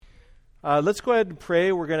Let's go ahead and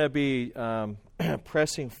pray. We're going to be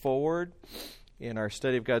pressing forward in our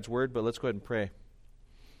study of God's Word, but let's go ahead and pray.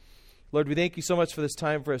 Lord, we thank you so much for this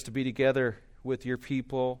time for us to be together with your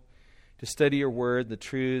people, to study your Word, the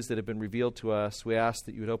truths that have been revealed to us. We ask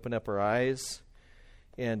that you would open up our eyes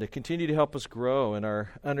and to continue to help us grow in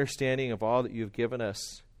our understanding of all that you have given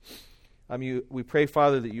us. We pray,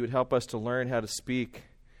 Father, that you would help us to learn how to speak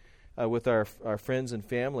with our friends and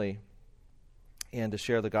family and to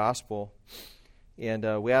share the gospel.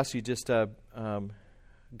 And we ask you just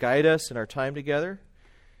guide us in our time together.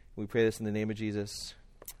 We pray this in the name of Jesus.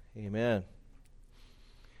 Amen.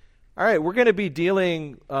 All right, we're going to be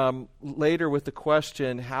dealing later with the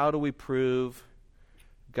question, how do we prove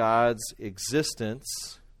God's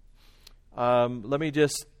existence? Let me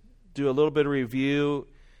just do a little bit of review.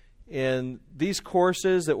 In these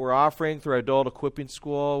courses that we're offering through our Adult Equipping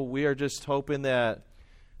School, we are just hoping that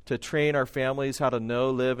to train our families how to know,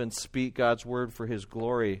 live, and speak God's Word for His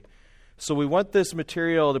glory. So we want this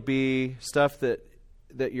material to be stuff that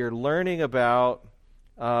you're learning about,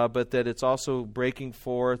 but that it's also breaking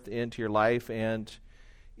forth into your life and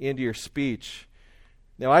into your speech.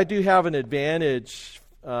 Now, I do have an advantage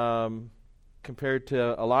compared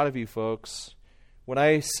to a lot of you folks. When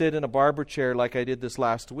I sit in a barber chair like I did this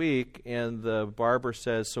last week, and the barber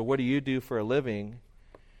says, "So what do you do for a living?"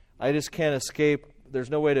 I just can't escape. There's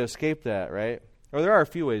no way to escape that, right? Or there are a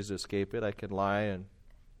few ways to escape it. I can lie and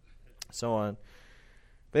so on.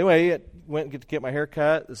 But anyway, I went to get my hair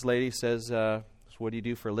cut. This lady says, "So what do you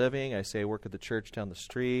do for a living?" I say, "I work at the church down the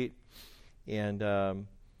street." And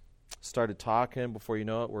started talking. Before you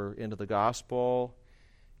know it, we're into the gospel.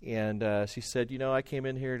 And she said, "I came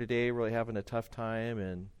in here today really having a tough time,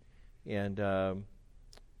 and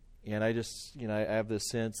I just, I have this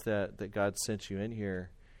sense that God sent you in here."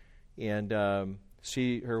 And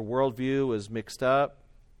her worldview was mixed up.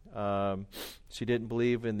 She didn't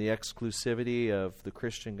believe in the exclusivity of the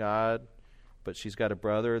Christian God, but she's got a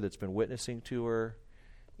brother that's been witnessing to her,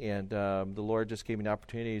 and the Lord just gave me an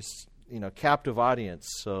opportunity, captive audience.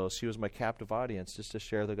 So she was my captive audience just to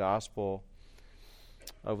share the gospel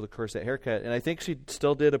over the course of that haircut. And I think she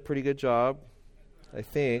still did a pretty good job, I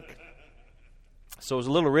think. So it was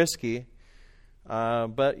a little risky,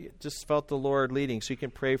 but just felt the Lord leading. So you can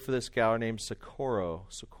pray for this gal named Socorro,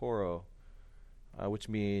 which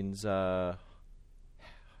means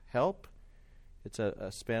help. It's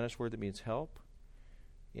a Spanish word that means help.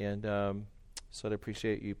 And so I'd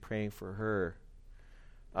appreciate you praying for her.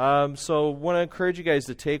 So I want to encourage you guys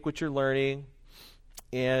to take what you're learning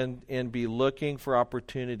and be looking for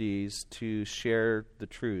opportunities to share the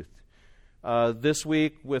truth. This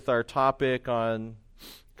week, with our topic on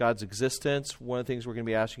God's existence, one of the things we're going to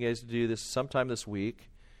be asking you guys to do this sometime this week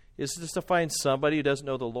is just to find somebody who doesn't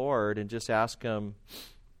know the Lord and just ask them,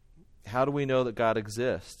 how do we know that God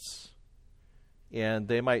exists? And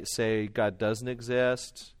they might say God doesn't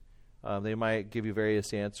exist. They might give you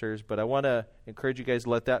various answers, but I want to encourage you guys to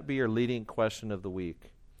let that be your leading question of the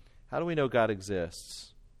week. How do we know God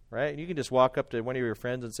exists? Right? And you can just walk up to one of your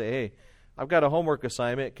friends and say, "Hey, I've got a homework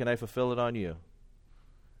assignment. Can I fulfill it on you?"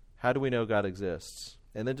 How do we know God exists?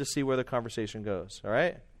 And then just see where the conversation goes. All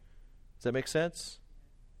right? Does that make sense?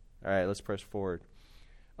 All right, let's press forward.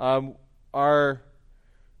 Our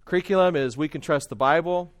curriculum is We Can Trust the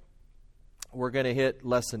Bible. We're going to hit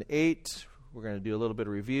Lesson 8. We're going to do a little bit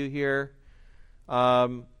of review here.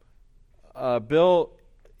 Bill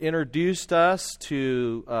introduced us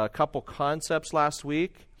to a couple concepts last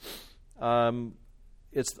week.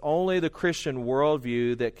 It's only the Christian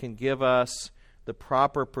worldview that can give us the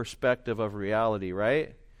proper perspective of reality,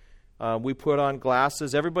 right? We put on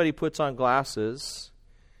glasses. Everybody puts on glasses,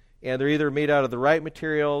 and they're either made out of the right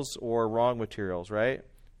materials or wrong materials, right?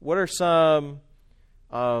 What are some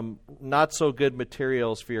not so good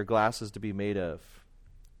materials for your glasses to be made of?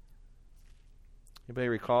 Anybody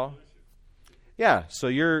recall? Yeah, so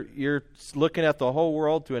you're looking at the whole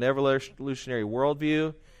world through an evolutionary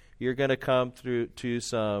worldview. You're going to come through to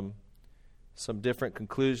some different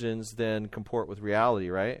conclusions than comport with reality,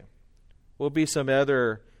 right? Will be some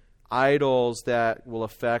other idols that will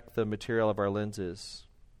affect the material of our lenses.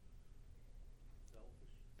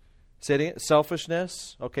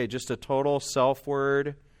 Selfishness. Okay, just a total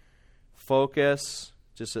self-word focus.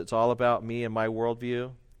 Just it's all about me and my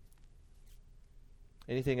worldview.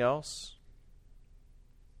 Anything else?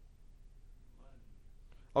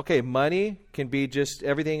 Okay, money can be just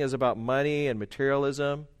everything is about money and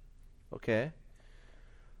materialism. Okay.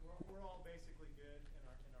 We're all basically good in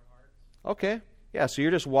our hearts. Okay. Yeah, so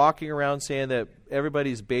you're just walking around saying that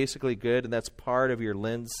everybody's basically good, and that's part of your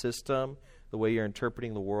lens system, the way you're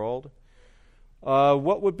interpreting the world.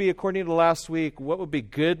 What would be, according to last week, what would be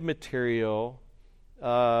good material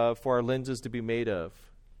for our lenses to be made of?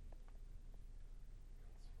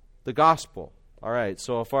 The gospel. All right.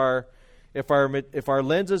 So if our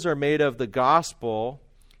lenses are made of the gospel,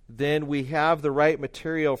 then we have the right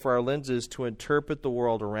material for our lenses to interpret the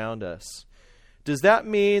world around us. Does that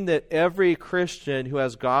mean that every Christian who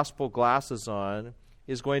has gospel glasses on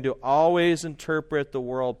is going to always interpret the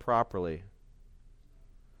world properly?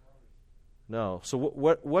 No. So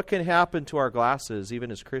what can happen to our glasses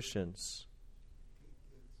even as Christians?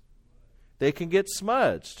 They can get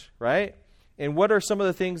smudged, right? And what are some of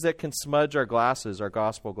the things that can smudge our glasses, our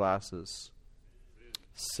gospel glasses?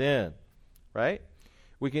 Sin, right?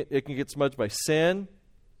 It can get smudged by sin.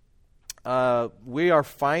 We are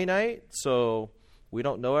finite, so we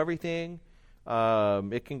don't know everything.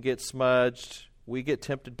 It can get smudged. We get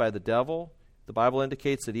tempted by the devil. The Bible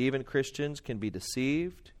indicates that even Christians can be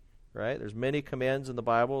deceived, right? There's many commands in the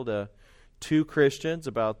Bible to Christians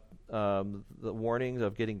about the warnings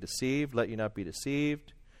of getting deceived. Let you not be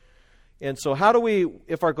deceived. And so how do we,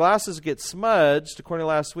 if our glasses get smudged, according to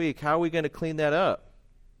last week, how are we going to clean that up?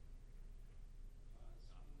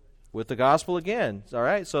 With the gospel again. All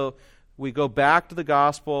right, so we go back to the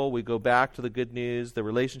gospel, we go back to the good news, the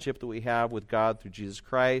relationship that we have with God through Jesus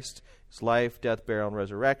Christ, His life, death, burial, and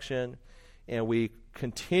resurrection, and we're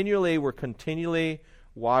continually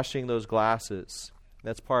washing those glasses.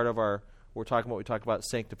 That's part of we talk about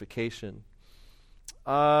sanctification.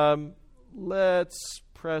 Let's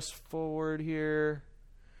press forward here.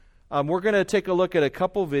 We're going to take a look at a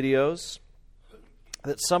couple videos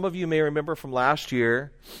that some of you may remember from last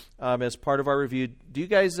year as part of our review. Do you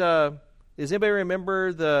guys, does anybody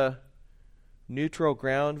remember the neutral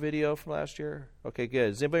ground video from last year? Okay,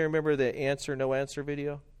 good. Does anybody remember the answer, no answer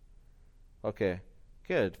video? Okay,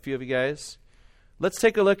 good. A few of you guys. Let's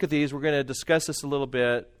take a look at these. We're going to discuss this a little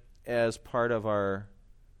bit as part of our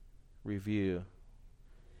review.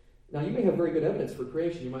 Now, you may have very good evidence for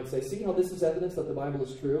creation. You might say, see how this is evidence that the Bible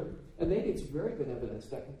is true? And maybe it's very good evidence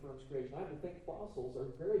that confirms creation. I would think fossils are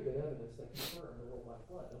very good evidence that confirm the world by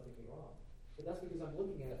flood. Don't get me wrong. But that's because I'm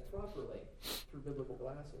looking at it properly through biblical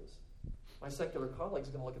glasses. My secular colleague is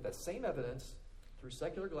going to look at that same evidence through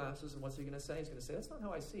secular glasses, and what's he going to say? He's going to say, that's not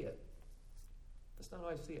how I see it. That's not how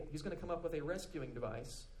I see it. He's going to come up with a rescuing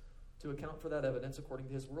device to account for that evidence according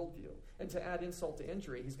to his worldview. And to add insult to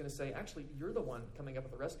injury, he's going to say, actually, you're the one coming up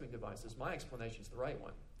with the rescuing devices. My explanation is the right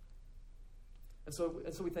one. And so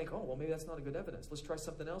we think, oh, well, maybe that's not a good evidence. Let's try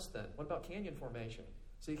something else then. What about canyon formation?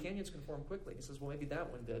 See, canyons can form quickly. He says, well, maybe that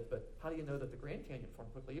one did, but how do you know that the Grand Canyon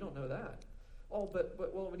formed quickly? You don't know that. Oh, but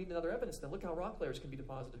we need another evidence then. Look how rock layers can be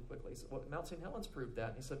deposited quickly. So, well, Mount St. Helens proved that.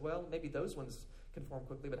 And he said, well, maybe those ones can form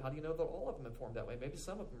quickly, but how do you know that all of them have formed that way? Maybe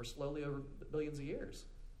some of them are slowly over billions of years.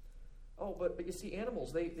 Oh, but you see,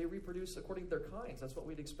 animals, they reproduce according to their kinds. That's what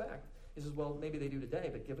we'd expect. He says, well, maybe they do today,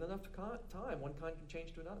 but given enough time, one kind can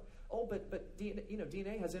change to another. Oh, but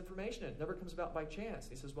DNA has information. It never comes about by chance.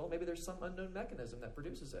 He says, well, maybe there's some unknown mechanism that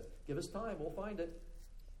produces it. Give us time, we'll find it.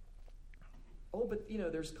 Oh, but,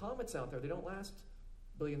 there's comets out there. They don't last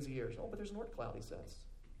billions of years. Oh, but there's an Oort cloud, he says.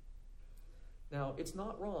 Now, it's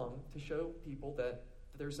not wrong to show people that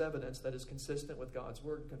there's evidence that is consistent with God's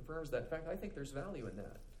word and confirms that. In fact, I think there's value in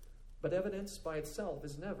that. But evidence by itself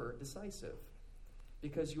is never decisive,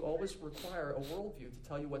 because you always require a worldview to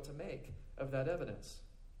tell you what to make of that evidence.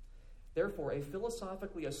 Therefore, a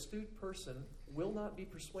philosophically astute person will not be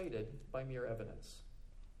persuaded by mere evidence.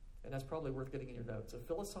 And that's probably worth getting in your notes. A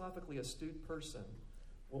philosophically astute person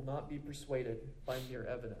will not be persuaded by mere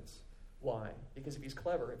evidence. Why? Because if he's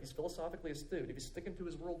clever, if he's philosophically astute, if he's sticking to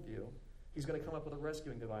his worldview, he's going to come up with a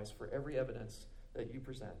rescuing device for every evidence that you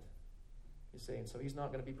present. You see, and so he's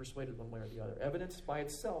not going to be persuaded one way or the other. Evidence by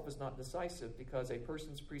itself is not decisive because a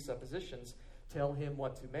person's presuppositions tell him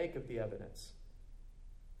what to make of the evidence.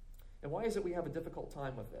 And why is it we have a difficult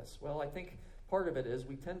time with this? Well, I think part of it is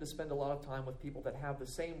we tend to spend a lot of time with people that have the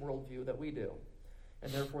same worldview that we do.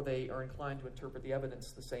 And therefore they are inclined to interpret the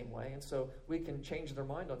evidence the same way. And so we can change their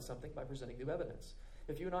mind on something by presenting new evidence.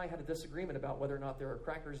 If you and I had a disagreement about whether or not there are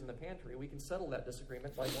crackers in the pantry, we can settle that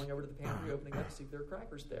disagreement by going over to the pantry, opening up to see if there are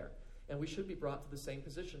crackers there. And we should be brought to the same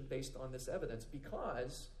position based on this evidence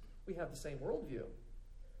because we have the same worldview.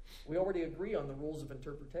 We already agree on the rules of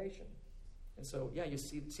interpretation. And so, yeah, you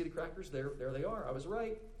see the crackers, there they are. I was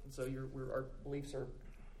right. And so our beliefs are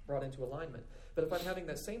brought into alignment. But if I'm having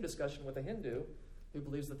that same discussion with a Hindu who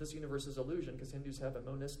believes that this universe is illusion, because Hindus have a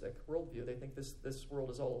monistic worldview, they think this world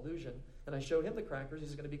is all illusion, and I show him the crackers,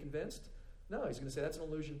 he's going to be convinced? No, he's going to say that's an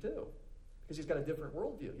illusion too, because he's got a different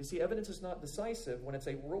worldview. You see, evidence is not decisive when it's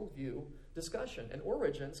a worldview discussion. And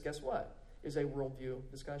Origins, guess what? is a worldview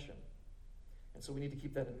discussion. And so we need to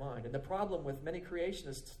keep that in mind. And the problem with many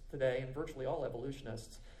creationists today, and virtually all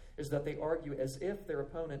evolutionists, is that they argue as if their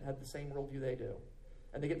opponent had the same worldview they do.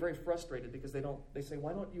 And they get very frustrated because they say,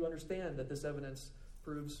 why don't you understand that this evidence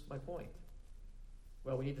proves my point?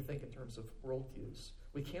 Well, we need to think in terms of worldviews.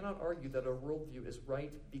 We cannot argue that our worldview is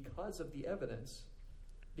right because of the evidence,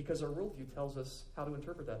 because our worldview tells us how to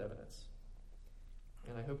interpret that evidence.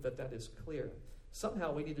 And I hope that that is clear.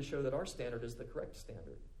 Somehow we need to show that our standard is the correct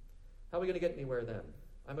standard. How are we going to get anywhere then?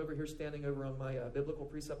 I'm over here standing over on my biblical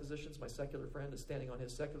presuppositions. My secular friend is standing on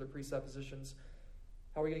his secular presuppositions.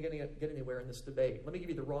 How are we going to get anywhere in this debate? Let me give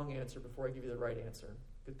you the wrong answer before I give you the right answer,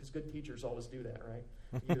 because good teachers always do that, right?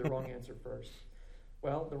 Give you the wrong answer first.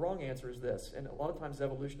 Well, the wrong answer is this, and a lot of times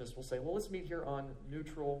evolutionists will say, well, let's meet here on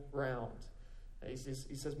neutral ground. He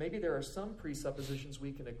says maybe there are some presuppositions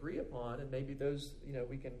we can agree upon, and maybe those,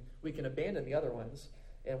 we can abandon the other ones.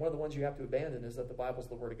 And one of the ones you have to abandon is that the Bible's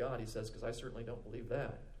the Word of God, he says, because I certainly don't believe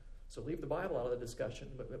that. So leave the Bible out of the discussion,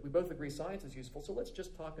 but we both agree science is useful, so let's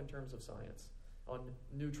just talk in terms of science on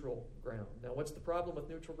neutral ground. Now, what's the problem with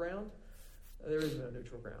neutral ground? There is no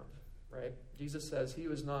neutral ground, right? Jesus says, he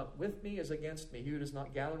who is not with me is against me. He who does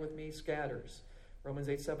not gather with me scatters. Romans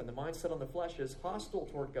 8:7, the mind set on the flesh is hostile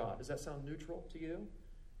toward God. Does that sound neutral to you?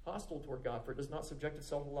 Hostile toward God, for it does not subject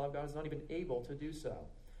itself to the law of God, is not even able to do so.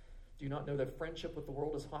 Do you not know that friendship with the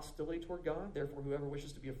world is hostility toward God? Therefore, whoever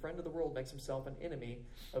wishes to be a friend of the world makes himself an enemy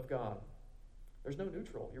of God. There's no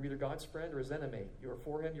neutral. You're either God's friend or his enemy. You're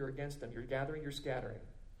for him, you're against him. You're gathering, you're scattering.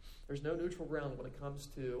 There's no neutral ground when it comes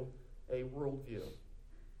to a worldview.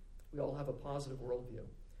 We all have a positive worldview.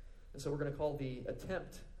 And so we're going to call the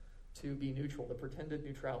attempt to be neutral, the pretended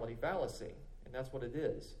neutrality, fallacy. And that's what it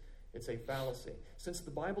is. It's a fallacy. Since the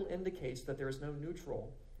Bible indicates that there is no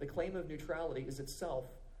neutral, the claim of neutrality is itself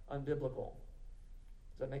unbiblical.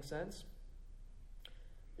 Does that make sense?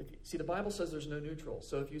 See, the Bible says there's no neutral.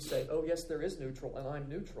 So if you say, oh, yes, there is neutral, and I'm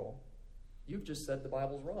neutral, you've just said the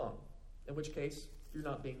Bible's wrong. In which case, you're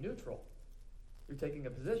not being neutral. You're taking a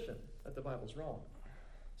position that the Bible's wrong.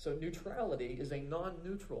 So neutrality is a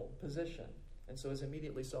non-neutral position, and so is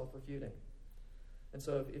immediately self-refuting. And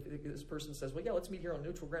so if this person says, well, yeah, let's meet here on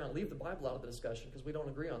neutral ground, leave the Bible out of the discussion because we don't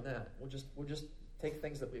agree on that. We'll just take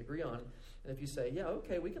things that we agree on. And if you say, yeah,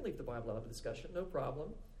 okay, we can leave the Bible out of the discussion, no problem.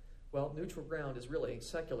 Well, neutral ground is really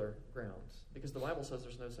secular ground because the Bible says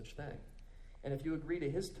there's no such thing. And if you agree to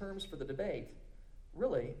his terms for the debate,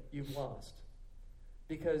 really, you've lost.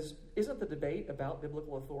 Because isn't the debate about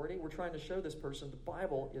biblical authority? We're trying to show this person the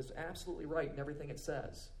Bible is absolutely right in everything it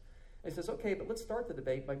says. And he says, okay, but let's start the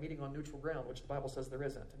debate by meeting on neutral ground, which the Bible says there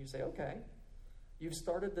isn't. And you say, okay, you've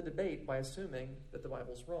started the debate by assuming that the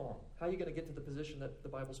Bible's wrong. How are you going to get to the position that the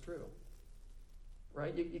Bible's true?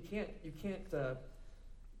 Right? You can't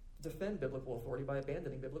defend biblical authority by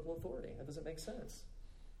abandoning biblical authority. That doesn't make sense.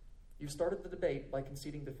 You've started the debate by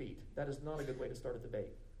conceding defeat. That is not a good way to start a debate.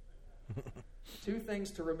 Two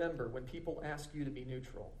things to remember when people ask you to be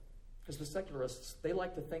neutral. Because the secularists, they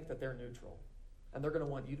like to think that they're neutral. And they're going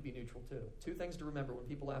to want you to be neutral too. Two things to remember when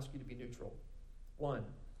people ask you to be neutral. One,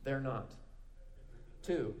 they're not.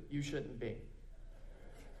 Two, you shouldn't be.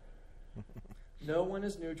 No one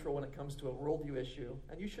is neutral when it comes to a worldview issue,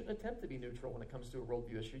 and you shouldn't attempt to be neutral when it comes to a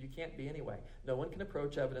worldview issue. You can't be anyway. No one can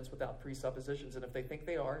approach evidence without presuppositions, and if they think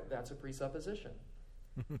they are, that's a presupposition.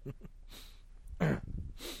 All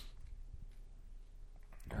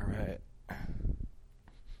right.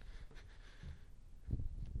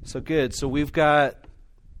 So good. So we've got,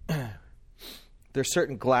 there's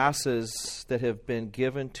certain glasses that have been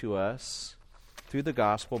given to us through the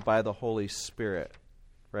gospel by the Holy Spirit,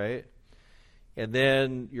 right? And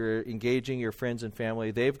then you're engaging your friends and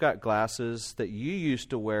family. They've got glasses that you used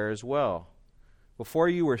to wear as well. Before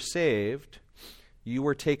you were saved, you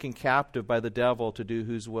were taken captive by the devil to do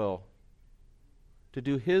whose will? To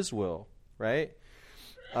do his will, right?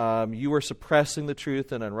 You were suppressing the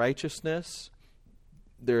truth in unrighteousness.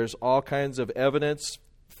 There's all kinds of evidence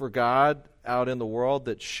for God out in the world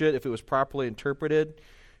that should, if it was properly interpreted,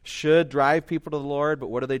 should drive people to the Lord. But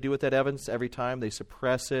what do they do with that evidence every time? They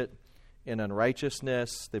suppress it in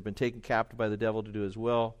unrighteousness. They've been taken captive by the devil to do his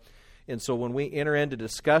will. And so when we enter into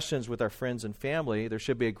discussions with our friends and family, there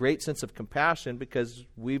should be a great sense of compassion because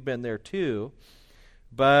we've been there too.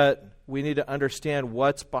 But we need to understand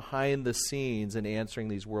what's behind the scenes in answering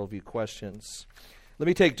these worldview questions. Let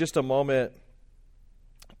me take just a moment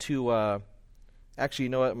to, actually, you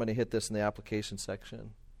know what? I'm going to hit this in the application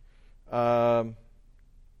section. Now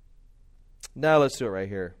let's do it right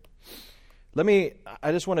here.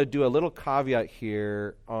 I just want to do a little caveat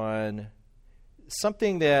here on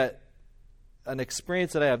something that an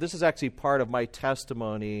experience that I have. This is actually part of my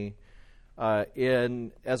testimony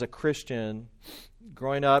as a Christian,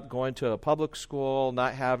 growing up, going to a public school,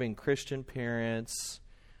 not having Christian parents,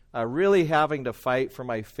 really having to fight for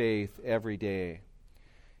my faith every day.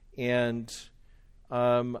 And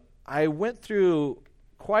I went through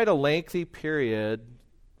quite a lengthy period,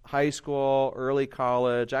 high school, early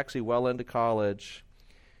college, actually well into college,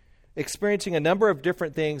 experiencing a number of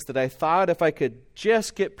different things that I thought if I could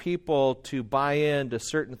just get people to buy into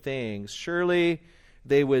certain things, surely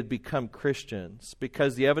they would become Christians,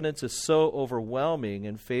 because the evidence is so overwhelming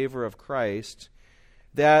in favor of Christ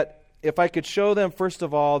that if I could show them, first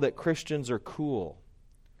of all, that Christians are cool,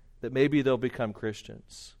 that maybe they'll become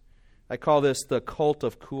Christians. I call this the cult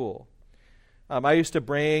of cool. I used to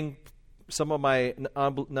bring some of my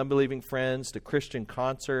unbelieving friends to Christian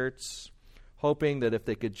concerts, hoping that if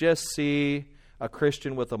they could just see a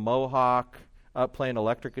Christian with a mohawk up playing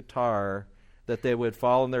electric guitar, that they would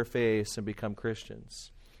fall on their face and become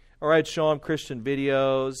Christians. Or I'd show them Christian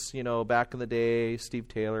videos, back in the day, Steve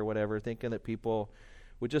Taylor, whatever, thinking that people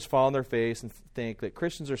would just fall on their face and think that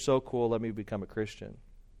Christians are so cool, let me become a Christian.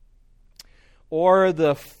 Or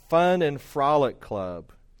the Fun and Frolic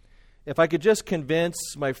Club. If I could just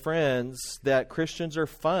convince my friends that Christians are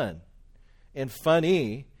fun and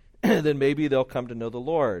funny, then maybe they'll come to know the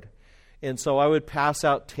Lord. And so I would pass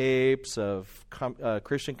out tapes of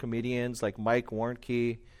Christian comedians like Mike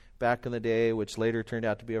Warnke back in the day, which later turned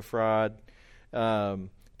out to be a fraud.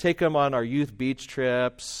 Take them on our youth beach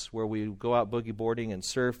trips where we go out boogie boarding and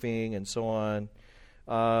surfing and so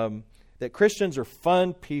on. That Christians are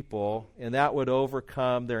fun people, and that would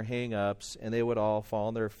overcome their hang-ups, and they would all fall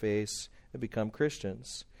on their face and become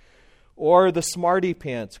Christians. Or the Smarty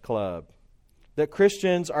Pants Club. That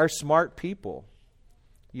Christians are smart people.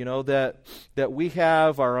 That we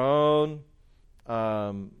have our own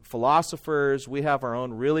philosophers, we have our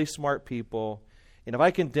own really smart people. And if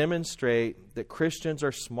I can demonstrate that Christians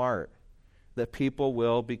are smart, that people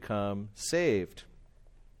will become saved.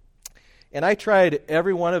 And I tried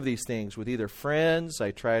every one of these things with either friends,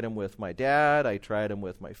 I tried them with my dad, I tried them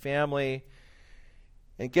with my family.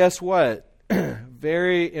 And guess what?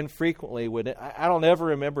 Very infrequently, I don't ever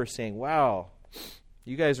remember saying, wow,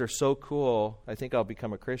 you guys are so cool, I think I'll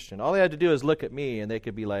become a Christian. All they had to do is look at me, and they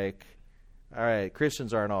could be like, all right,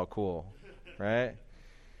 Christians aren't all cool, right?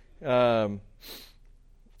 Or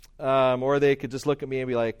they could just look at me and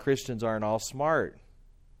be like, Christians aren't all smart,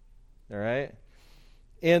 all right?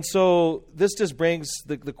 And so this just brings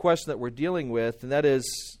the question that we're dealing with, and that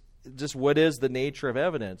is just what is the nature of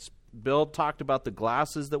evidence? Bill talked about the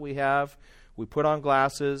glasses that we have. We put on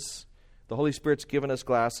glasses. The Holy Spirit's given us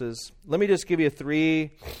glasses. Let me just give you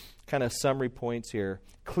 3 kind of summary points here.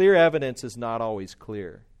 Clear evidence is not always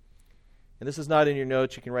clear. And this is not in your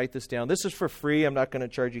notes. You can write this down. This is for free. I'm not going to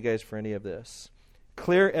charge you guys for any of this.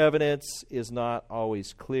 Clear evidence is not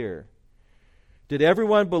always clear. Did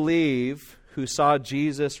everyone believe who saw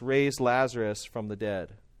Jesus raise Lazarus from the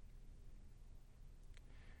dead?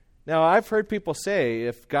 Now, I've heard people say,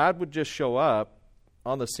 if God would just show up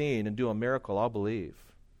on the scene and do a miracle, I'll believe.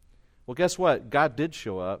 Well, guess what? God did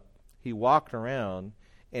show up. He walked around,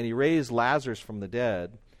 and he raised Lazarus from the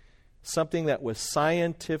dead, something that was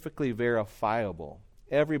scientifically verifiable.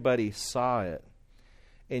 Everybody saw it.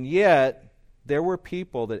 And yet, there were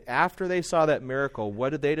people that after they saw that miracle, what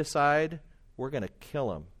did they decide? We're going to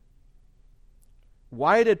kill him.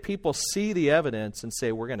 Why did people see the evidence and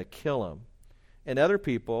say, we're going to kill him? And other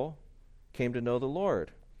people came to know the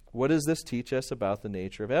Lord. What does this teach us about the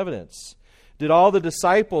nature of evidence? Did all the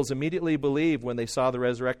disciples immediately believe when they saw the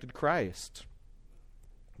resurrected Christ?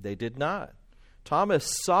 They did not.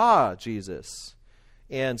 Thomas saw Jesus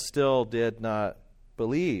and still did not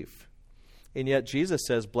believe. And yet Jesus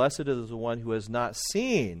says, blessed is the one who has not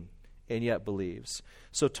seen and yet believes.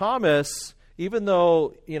 So Thomas, even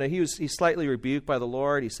though he's slightly rebuked by the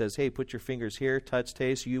Lord, he says, hey, put your fingers here, touch,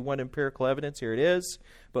 taste. You want empirical evidence? Here it is.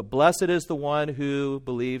 But blessed is the one who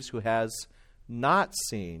believes who has not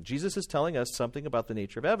seen. Jesus is telling us something about the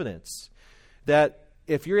nature of evidence. That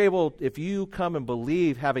if you come and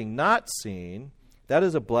believe having not seen, that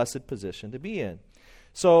is a blessed position to be in.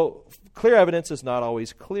 So clear evidence is not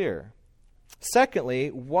always clear. Secondly,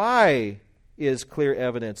 why is clear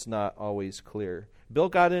evidence not always clear? Bill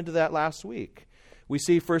got into that last week. We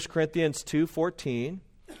see 1 Corinthians 2:14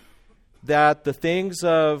 that the things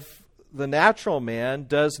of the natural man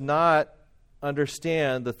does not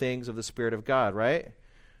understand the things of the Spirit of God, right?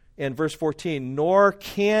 In verse 14, nor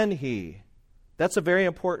can he. That's a very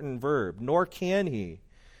important verb. Nor can he.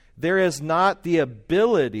 There is not the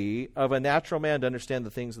ability of a natural man to understand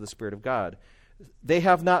the things of the Spirit of God. they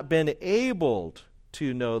have not been able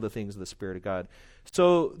to know the things of the Spirit of God.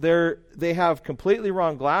 So they have completely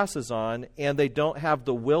wrong glasses on, and they don't have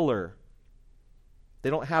the willer. They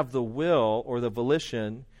don't have the will or the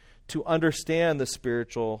volition to understand the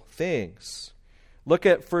spiritual things. Look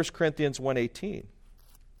at 1 Corinthians 1:18.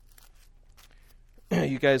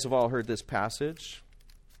 You guys have all heard this passage.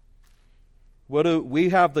 We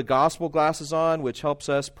have the gospel glasses on, which helps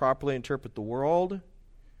us properly interpret the world.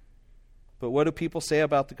 But what do people say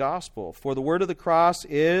about the gospel? For the word of the cross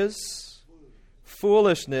is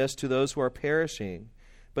foolishness to those who are perishing,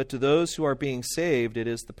 but to those who are being saved, it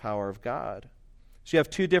is the power of God. So you have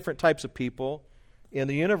two different types of people in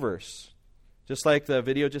the universe. Just like the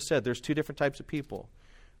video just said, there's two different types of people.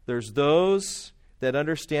 There's those that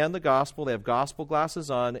understand the gospel, they have gospel glasses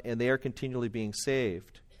on, and they are continually being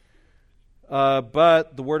saved.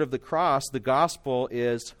 But the word of the cross, the gospel,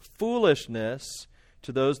 is foolishness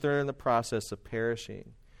to those that are in the process of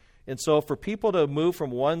perishing. And so for people to move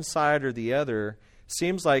from one side or the other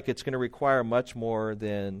seems like it's going to require much more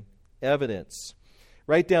than evidence.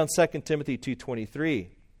 Write down 2 Timothy 2:23.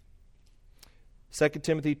 2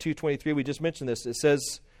 Timothy 2:23, we just mentioned this. It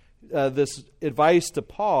says this advice to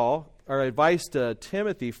Paul, or advice to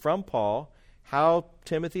Timothy from Paul. How,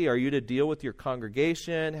 Timothy, are you to deal with your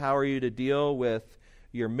congregation? How are you to deal with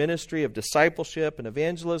your ministry of discipleship and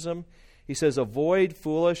evangelism? He says, avoid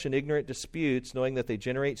foolish and ignorant disputes, knowing that they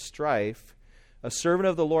generate strife. A servant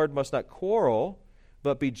of the Lord must not quarrel,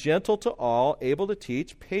 but be gentle to all, able to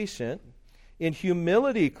teach, patient, in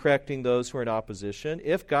humility correcting those who are in opposition,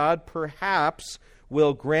 if God perhaps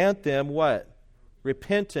will grant them what?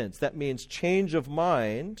 Repentance. That means change of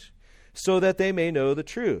mind, so that they may know the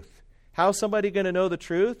truth. How's somebody going to know the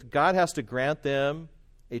truth? God has to grant them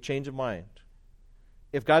a change of mind.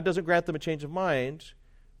 If God doesn't grant them a change of mind,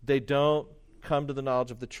 they don't come to the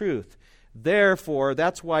knowledge of the truth. Therefore,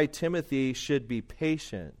 that's why Timothy should be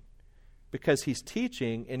patient, because he's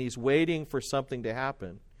teaching and he's waiting for something to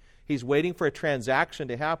happen. He's waiting for a transaction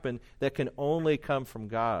to happen that can only come from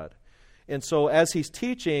God. And so as he's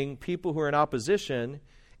teaching people who are in opposition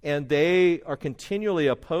and they are continually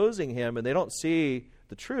opposing him and they don't see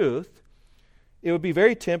the truth, it would be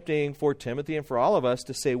very tempting for Timothy and for all of us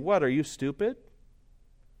to say, what, are you stupid?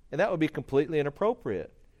 And that would be completely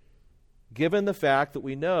inappropriate, given the fact that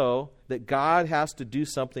we know that God has to do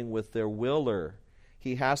something with their willer.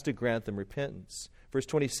 He has to grant them repentance. Verse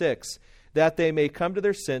 26, that they may come to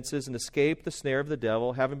their senses and escape the snare of the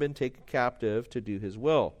devil, having been taken captive to do his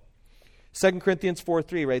will. 2 Corinthians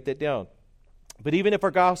 4:3, write that down. But even if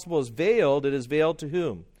our gospel is veiled, it is veiled to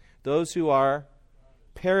whom? Those who are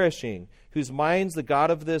perishing, whose minds the God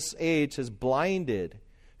of this age has blinded,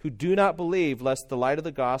 who do not believe, lest the light of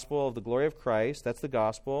the gospel of the glory of Christ, that's the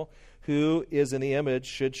gospel, who is in the image,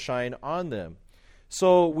 should shine on them.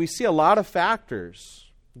 So we see a lot of factors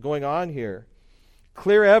going on here.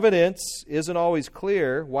 Clear evidence isn't always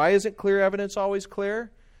clear. Why isn't clear evidence always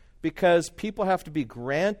clear? Because people have to be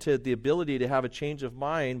granted the ability to have a change of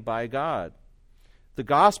mind by God. The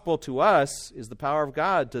gospel to us is the power of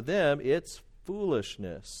God. To them, it's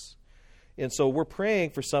foolishness. And so we're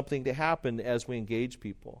praying for something to happen as we engage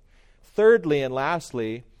people. Thirdly and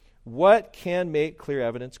lastly, what can make clear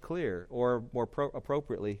evidence clear? Or more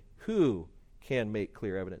appropriately, who can make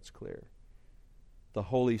clear evidence clear? The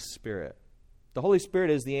Holy Spirit. The Holy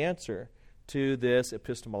Spirit is the answer to this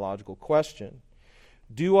epistemological question.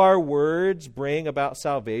 Do our words bring about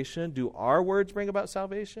salvation? Do our words bring about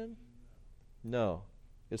salvation? No.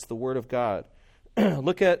 It's the Word of God.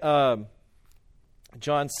 Look at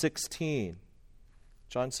John 16.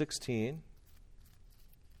 John 16,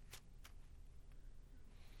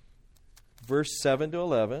 verse 7 to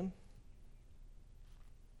 11.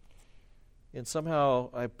 And somehow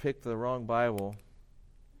I picked the wrong Bible.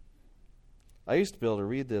 I used to be able to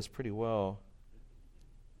read this pretty well.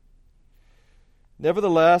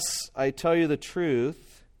 Nevertheless, I tell you the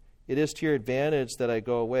truth, it is to your advantage that I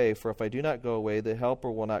go away. For if I do not go away, the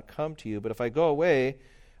Helper will not come to you. But if I go away,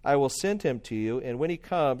 I will send him to you. And when he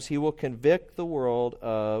comes, he will convict the world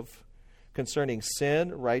of concerning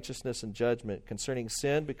sin, righteousness, and judgment. Concerning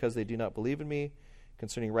sin, because they do not believe in me.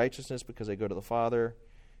 Concerning righteousness, because I go to the Father,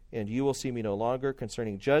 and you will see me no longer.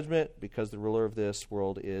 Concerning judgment, because the ruler of this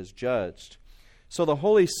world is judged. So the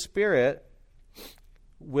Holy Spirit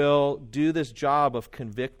will do this job of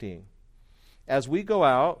convicting. As we go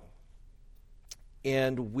out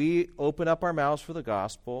and we open up our mouths for the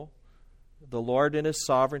gospel, the Lord in His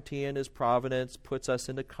sovereignty and His providence puts us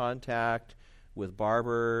into contact with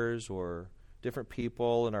barbers or different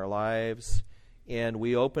people in our lives, and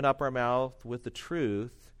we open up our mouth with the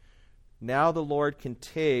truth. Now the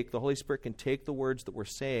Holy Spirit can take the words that we're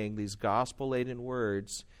saying, these gospel-laden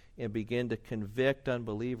words, and begin to convict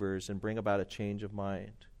unbelievers and bring about a change of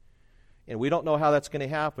mind. And we don't know how that's going to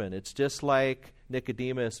happen. It's just like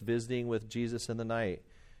Nicodemus visiting with Jesus in the night.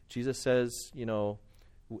 Jesus says,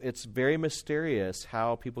 it's very mysterious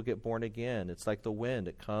how people get born again. It's like the wind.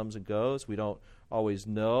 It comes and goes. We don't always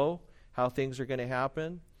know how things are going to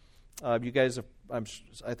happen. You guys,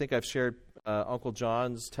 I think I've shared Uncle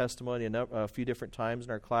John's testimony a few different times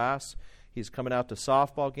in our class. He's coming out to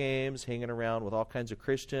softball games, hanging around with all kinds of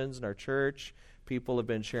Christians in our church. People have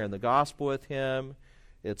been sharing the gospel with him.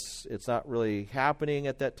 It's not really happening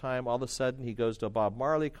at that time. All of a sudden, he goes to a Bob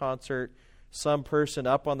Marley concert. Some person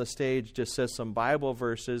up on the stage just says some Bible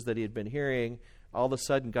verses that he had been hearing. All of a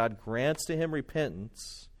sudden, God grants to him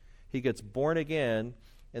repentance. He gets born again,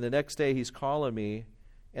 and the next day he's calling me,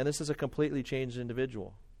 and this is a completely changed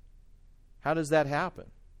individual. How does that happen?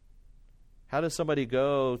 How does somebody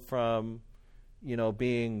go from,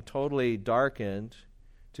 being totally darkened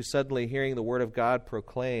to suddenly hearing the Word of God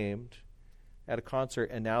proclaimed at a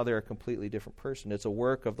concert, and now they're a completely different person? It's a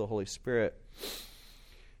work of the Holy Spirit.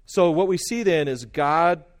 So what we see then is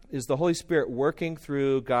the Holy Spirit working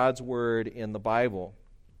through God's Word in the Bible.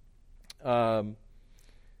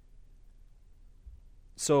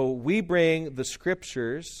 So we bring the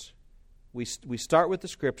Scriptures. We start with the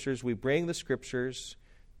Scriptures. We bring the Scriptures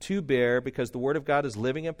to bear because the Word of God is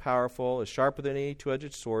living and powerful, is sharper than any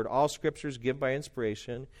two-edged sword. All Scriptures given by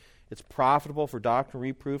inspiration. It's profitable for doctrine,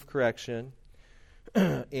 reproof, correction.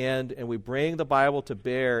 and we bring the Bible to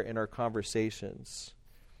bear in our conversations.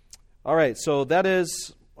 All right, so that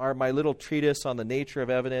is my little treatise on the nature of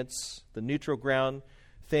evidence, the neutral ground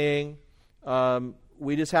thing.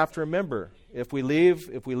 We just have to remember, if we leave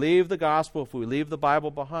the gospel, if we leave the Bible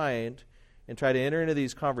behind and try to enter into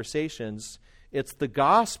these conversations, it's the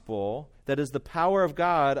gospel that is the power of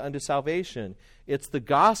God unto salvation. It's the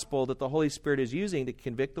gospel that the Holy Spirit is using to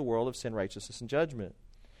convict the world of sin, righteousness, and judgment.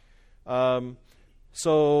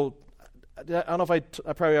 So I don't know if I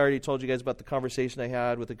probably already told you guys about the conversation I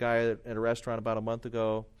had with a guy at a restaurant about a month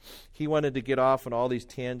ago. He wanted to get off on all these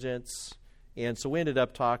tangents, and so we ended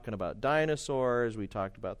up talking about dinosaurs. We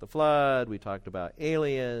talked about the flood. We talked about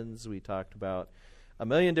aliens. We talked about a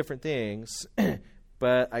million different things,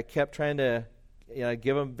 but I kept trying to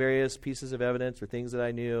give him various pieces of evidence or things that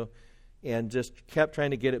I knew, and just kept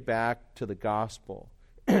trying to get it back to the gospel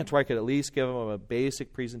to where I could at least give him a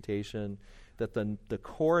basic presentation that the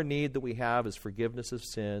core need that we have is forgiveness of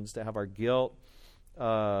sins, to have our guilt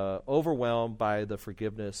overwhelmed by the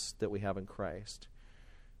forgiveness that we have in Christ.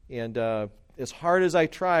 And as hard as I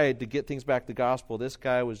tried to get things back to the gospel, this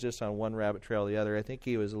guy was just on one rabbit trail or the other. I think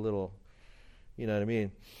he was a little, you know what I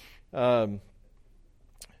mean.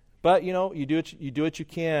 But you do what you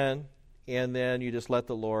can, and then you just let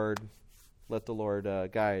the Lord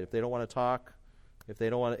guide. If they don't want to talk, if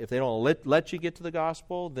they don't let you get to the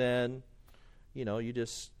gospel, then you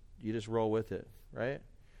just roll with it, right?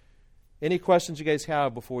 Any questions you guys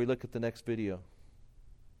have before we look at the next video?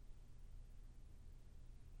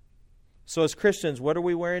 So as Christians, what are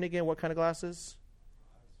we wearing again? What kind of glasses?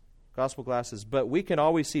 Gospel glasses. But we can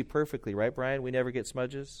always see perfectly, right, Brian? We never get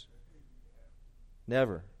smudges?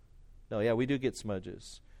 Never. No, yeah, we do get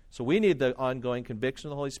smudges. So we need the ongoing conviction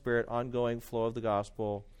of the Holy Spirit, ongoing flow of the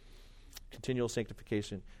gospel, continual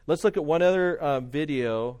sanctification. Let's look at one other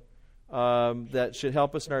video that should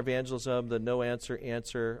help us in our evangelism, the no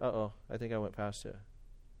answer. I think I went past it.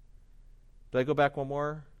 Did I go back one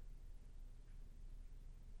more?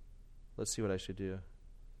 Let's see what I should do.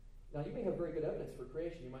 Now, you may have very good evidence for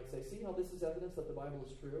creation. You might say, see how this is evidence that the Bible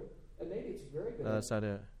is true? And maybe it's very good. No, that's not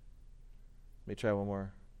it. Let me try one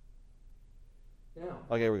more. Now,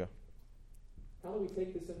 okay, here we go. How do we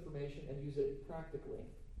take this information and use it practically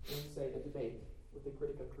in, say, a debate with the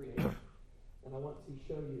critic of creation? And I want to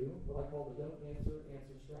show you what I call the don't answer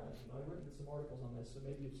strategy. Now, I've written some articles on this, so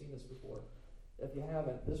maybe you've seen this before. If you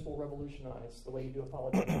haven't, this will revolutionize the way you do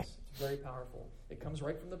apologetics. It's very powerful. It comes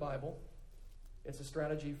right from the Bible. It's a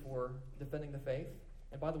strategy for defending the faith.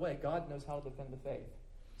 And by the way, God knows how to defend the faith.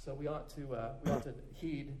 So we ought to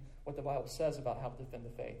heed what the Bible says about how to defend the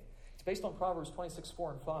faith. It's based on Proverbs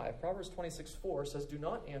 26:4 and 5. Proverbs 26:4 says, "Do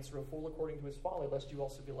not answer a fool according to his folly, lest you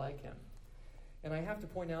also be like him." And I have to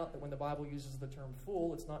point out that when the Bible uses the term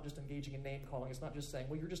fool, it's not just engaging in name-calling. It's not just saying,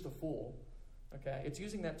 well, you're just a fool. Okay? It's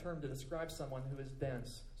using that term to describe someone who is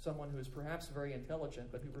dense, someone who is perhaps very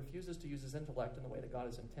intelligent, but who refuses to use his intellect in the way that God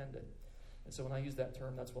has intended. And so when I use that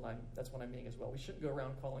term, that's what I'm meaning as well. We shouldn't go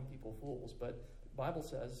around calling people fools, but the Bible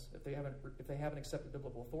says if they haven't accepted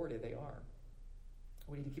biblical authority, they are.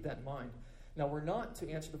 We need to keep that in mind. Now, we're not to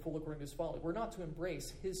answer the fool according to his folly. We're not to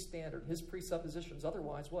embrace his standard, his presuppositions.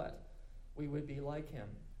 Otherwise, what? We would be like him.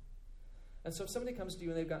 And so if somebody comes to you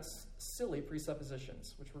and they've got silly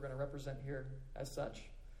presuppositions, which we're going to represent here as such,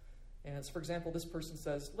 and for example, this person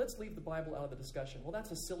says, let's leave the Bible out of the discussion. Well, that's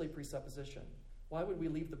a silly presupposition. Why would we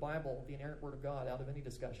leave the Bible, the inerrant Word of God, out of any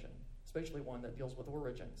discussion, especially one that deals with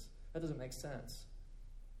origins? That doesn't make sense.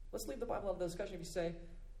 Let's leave the Bible out of the discussion. If you say,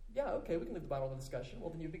 yeah, okay, we can leave the Bible out of the discussion, well,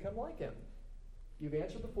 then you become like him. You've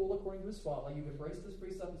answered the fool according to his folly. You've embraced his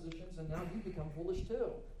presuppositions, and now you've become foolish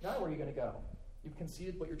too. Now where are you going to go? You've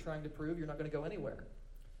conceded what you're trying to prove. You're not going to go anywhere.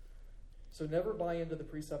 So never buy into the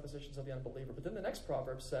presuppositions of the unbeliever. But then the next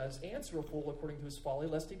proverb says, answer a fool according to his folly,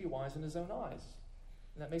 lest he be wise in his own eyes.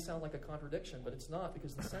 And that may sound like a contradiction, but it's not,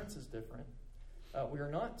 because the sense is different. We are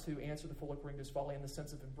not to answer the fool according to his folly in the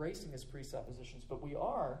sense of embracing his presuppositions, but we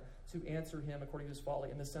are to answer him according to his folly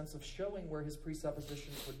in the sense of showing where his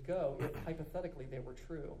presuppositions would go if hypothetically they were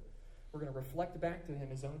true. We're going to reflect back to him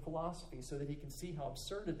his own philosophy so that he can see how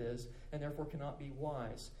absurd it is and therefore cannot be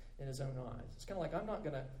wise in his own eyes. It's kind of like, I'm not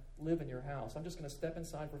going to live in your house. I'm just going to step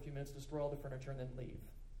inside for a few minutes, destroy all the furniture, and then leave.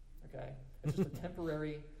 Okay? It's just a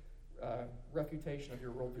temporary refutation of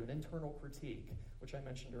your worldview, an internal critique, which I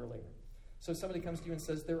mentioned earlier. So somebody comes to you and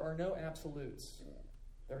says, there are no absolutes.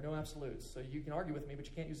 There are no absolutes. So you can argue with me, but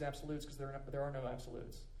you can't use absolutes because there are no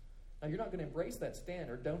absolutes. Now, you're not going to embrace that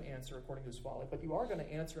standard. Don't answer according to his folly, but you are going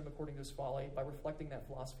to answer him according to his folly by reflecting that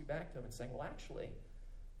philosophy back to him and saying, well, actually,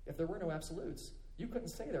 if there were no absolutes, you couldn't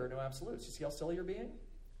say there are no absolutes. You see how silly you're being?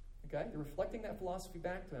 Okay? You're reflecting that philosophy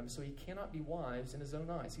back to him so he cannot be wise in his own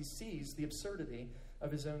eyes. He sees the absurdity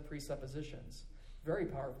of his own presuppositions. Very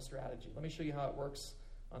powerful strategy. Let me show you how it works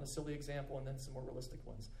on a silly example and then some more realistic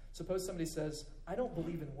ones. Suppose somebody says, I don't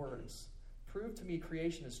believe in words. Prove to me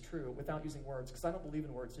creation is true without using words, because I don't believe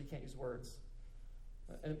in words, so you can't use words.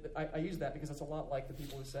 And I use that because it's a lot like the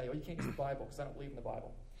people who say, oh, you can't use the Bible because I don't believe in the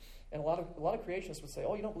Bible. And a lot of creationists would say,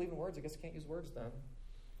 oh, you don't believe in words, I guess you can't use words then.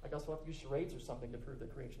 I guess we'll have to use charades or something to prove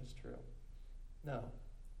that creation is true. No.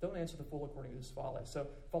 Don't answer the fool according to his folly. So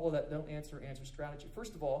follow that don't answer strategy.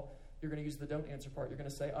 First of all, you're going to use the don't answer part. You're going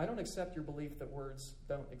to say, I don't accept your belief that words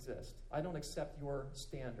don't exist. I don't accept your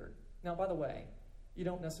standard. Now, by the way, you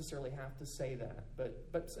don't necessarily have to say that,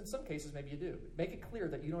 but in some cases maybe you do. Make it clear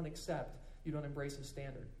that you don't accept, you don't embrace his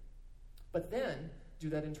standard. But then do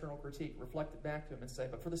that internal critique, reflect it back to him and say,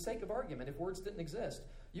 but for the sake of argument, if words didn't exist,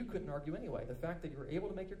 you couldn't argue anyway. The fact that you were able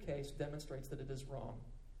to make your case demonstrates that it is wrong.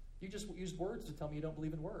 You just used words to tell me you don't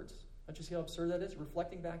believe in words. Don't you see how absurd that is?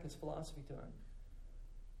 Reflecting back his philosophy to him.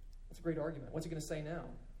 That's a great argument. What's he going to say now?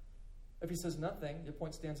 If he says nothing, your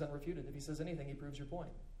point stands unrefuted. If he says anything, he proves your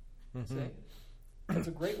point. Mm-hmm. See? It's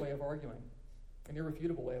a great way of arguing, an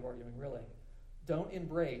irrefutable way of arguing, really. Don't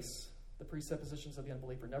embrace the presuppositions of the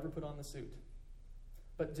unbeliever. Never put on the suit.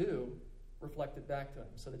 But do reflect it back to him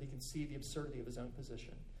so that he can see the absurdity of his own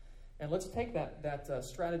position. And let's take that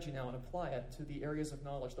strategy now and apply it to the areas of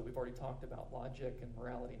knowledge that we've already talked about, logic and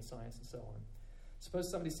morality and science and so on. Suppose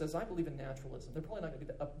somebody says, I believe in naturalism. They're probably not going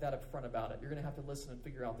to be that upfront about it. You're going to have to listen and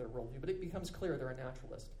figure out their worldview. But it becomes clear they're a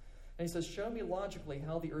naturalist. And he says, show me logically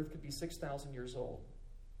how the earth could be 6,000 years old.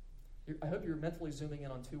 I hope you're mentally zooming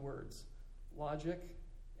in on two words, logic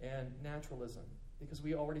and naturalism, because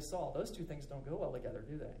we already saw those two things don't go well together,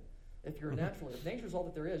 do they? If you're a naturalist, if nature's all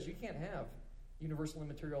that there is, you can't have universal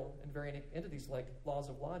immaterial invariant entities like laws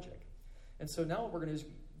of logic. And so now what we're going to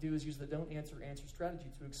do is use the don't answer strategy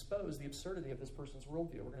to expose the absurdity of this person's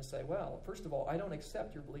worldview. We're going to say, well, first of all, I don't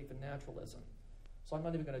accept your belief in naturalism. So I'm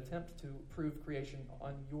not even going to attempt to prove creation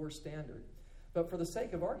on your standard. But for the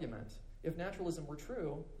sake of argument, if naturalism were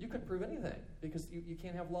true, you couldn't prove anything because you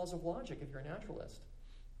can't have laws of logic if you're a naturalist.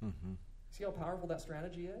 Mm-hmm. See how powerful that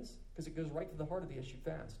strategy is? Because it goes right to the heart of the issue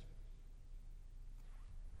fast.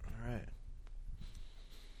 All right.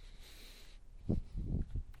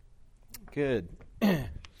 Good. I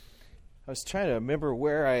was trying to remember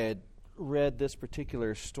where I had read this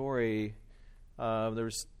particular story. There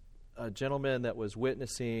was a gentleman that was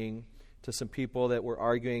witnessing to some people that were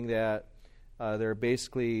arguing that there are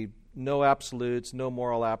basically no absolutes, no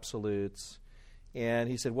moral absolutes. And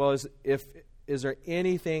he said, well, is there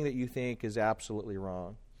anything that you think is absolutely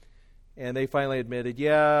wrong? And they finally admitted,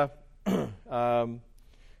 yeah,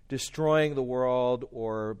 destroying the world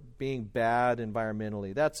or being bad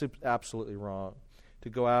environmentally, that's absolutely wrong. To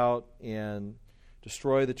go out and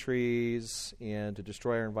destroy the trees and to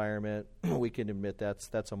destroy our environment, we can admit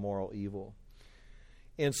that's a moral evil.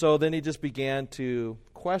 And so then he just began to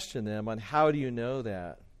question them on how do you know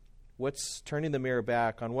that? What's turning the mirror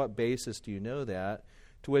back? On what basis do you know that?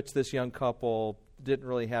 To which this young couple didn't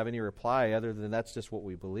really have any reply other than that's just what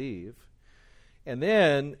we believe. And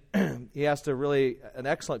then he asked an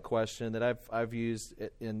excellent question that I've used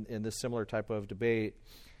in this similar type of debate,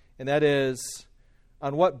 and that is,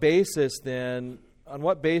 on what basis do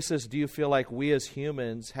you feel like we as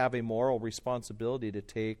humans have a moral responsibility to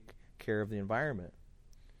take care of the environment?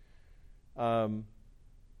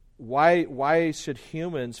 Why should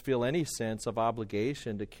humans feel any sense of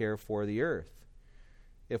obligation to care for the earth?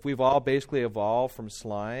 If we've all basically evolved from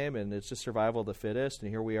slime and it's just survival of the fittest, and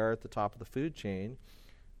here we are at the top of the food chain,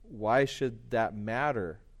 why should that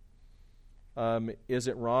matter? Is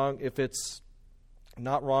it wrong? If it's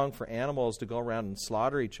not wrong for animals to go around and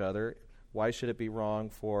slaughter each other, why should it be wrong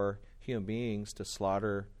for human beings to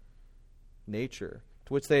slaughter nature?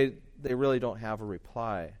 To which they really don't have a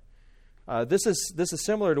reply. This is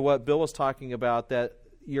similar to what Bill was talking about, that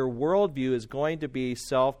your worldview is going to be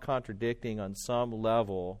self-contradicting on some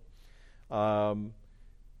level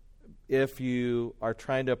if you are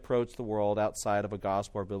trying to approach the world outside of a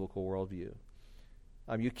gospel or biblical worldview.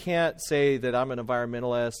 You can't say that I'm an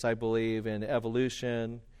environmentalist, I believe in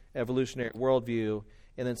evolutionary worldview,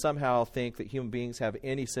 and then somehow think that human beings have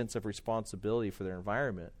any sense of responsibility for their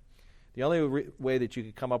environment. The only way that you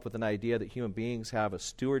could come up with an idea that human beings have a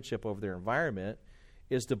stewardship over their environment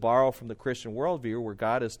is to borrow from the Christian worldview, where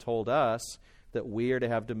God has told us that we are to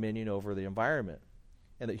have dominion over the environment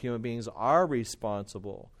and that human beings are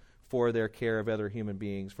responsible for their care of other human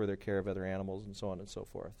beings, for their care of other animals, and so on and so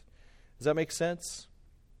forth. Does that make sense?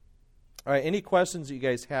 All right, any questions that you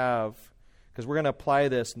guys have? Because we're going to apply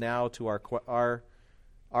this now to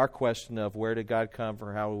our question of where did God come from,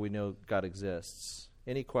 or how will we know God exists?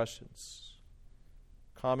 Any questions,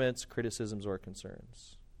 comments, criticisms, or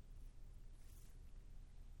concerns?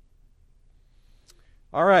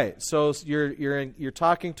 All right, so you're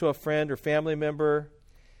talking to a friend or family member,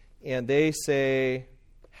 and they say,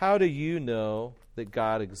 how do you know that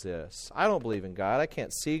God exists? I don't believe in God. I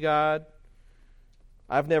can't see God.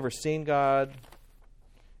 I've never seen God.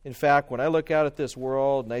 In fact, when I look out at this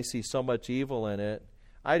world and I see so much evil in it,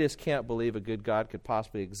 I just can't believe a good God could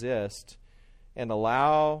possibly exist and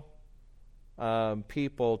allow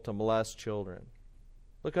people to molest children.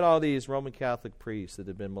 Look at all these Roman Catholic priests that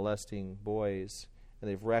have been molesting boys, and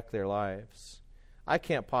they've wrecked their lives. I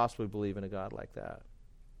can't possibly believe in a God like that.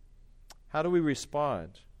 How do we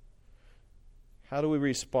respond? How do we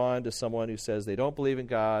respond to someone who says they don't believe in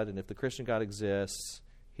God, and if the Christian God exists,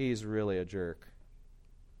 he's really a jerk?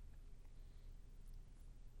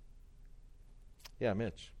 Yeah,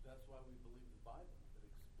 Mitch. That's why we believe the Bible. It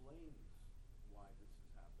explains why this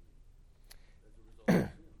is happening as a result of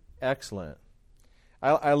sin. Excellent.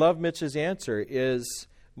 I love Mitch's answer. Is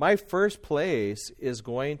my first place is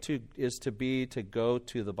to go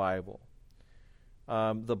to the Bible.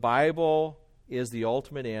 The Bible is the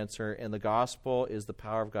ultimate answer, and the gospel is the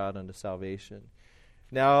power of God unto salvation.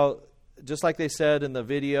 Now, just like they said in the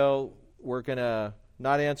video, we're going to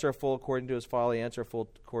not answer a fool according to his folly, answer a fool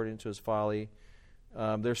according to his folly.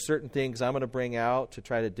 There's certain things I'm going to bring out to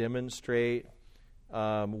try to demonstrate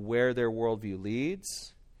where their worldview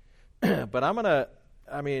leads. But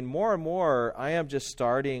more and more, I am just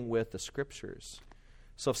starting with the Scriptures.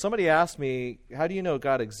 So if somebody asks me, how do you know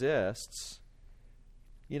God exists?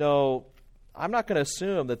 I'm not going to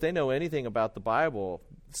assume that they know anything about the Bible.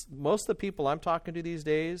 Most of the people I'm talking to these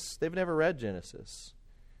days, they've never read Genesis.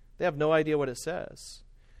 They have no idea what it says.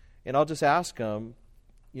 And I'll just ask them,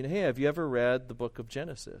 hey, have you ever read the book of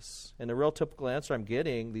Genesis? And the real typical answer I'm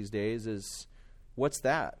getting these days is, what's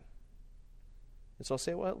that? And so I'll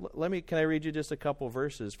say, well, can I read you just a couple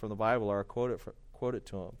verses from the Bible, or I'll quote it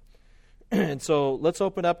to them. And so let's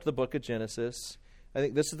open up the book of Genesis. I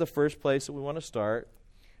think this is the first place that we want to start.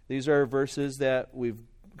 These are verses that we've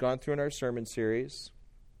gone through in our sermon series.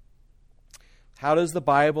 How does the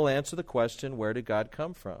Bible answer the question, where did God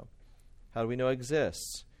come from? How do we know it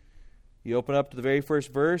exists? You open up to the very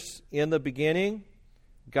first verse. In the beginning,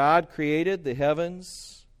 God created the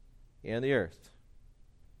heavens and the earth.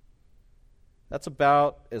 That's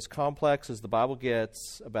about as complex as the Bible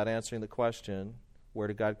gets about answering the question, where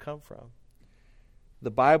did God come from?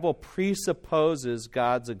 The Bible presupposes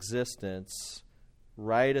God's existence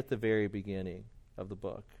right at the very beginning of the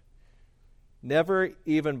book. Never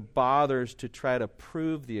even bothers to try to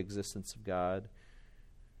prove the existence of God.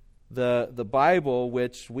 The Bible,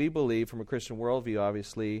 which we believe from a Christian worldview,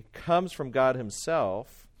 obviously, comes from God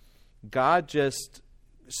himself. God just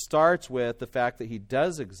starts with the fact that he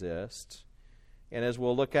does exist. And as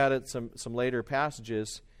we'll look at it some later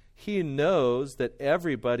passages, he knows that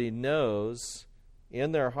everybody knows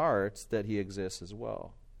in their hearts that he exists as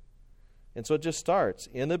well. And so it just starts.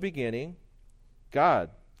 In the beginning,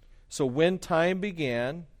 God. So when time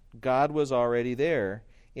began, God was already there,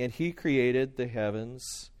 and he created the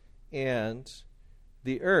heavens and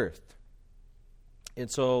the earth. And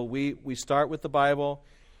so we start with the Bible,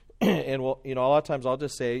 and we'll, a lot of times I'll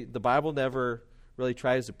just say the Bible never really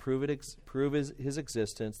tries to prove his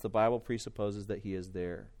existence. The Bible presupposes that he is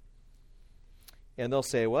there. And they'll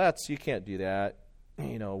say, well, you can't do that.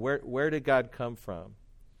 Where did God come from?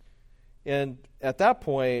 And at that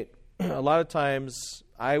point, a lot of times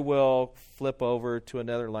I will flip over to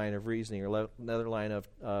another line of reasoning or another line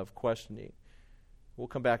of questioning. We'll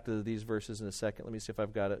come back to these verses in a second. Let me see if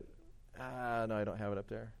I've got it. No, I don't have it up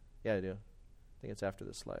there. Yeah, I do. I think it's after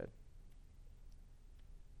this slide.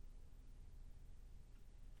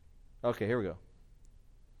 Okay, here we go.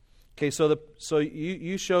 Okay, so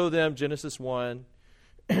you show them Genesis 1,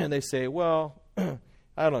 and they say, well,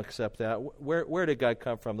 I don't accept that. Where did God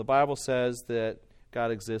come from? The Bible says that God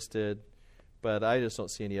existed, but I just don't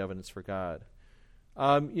see any evidence for God.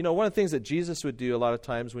 One of the things that Jesus would do a lot of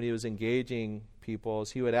times when he was engaging people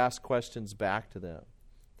is he would ask questions back to them.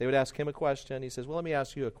 They would ask him a question. He says, well, let me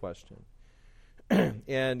ask you a question.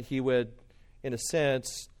 And he would, in a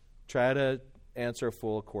sense, try to answer a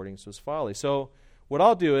fool according to his folly. So what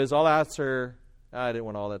I'll do is I'll answer, I didn't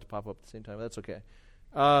want all that to pop up at the same time. That's okay.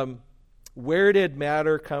 Where did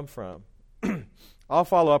matter come from? I'll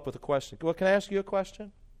follow up with a question. Well, can I ask you a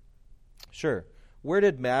question? Sure. Where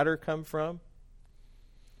did matter come from?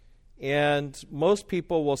 And most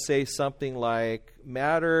people will say something like,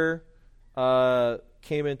 matter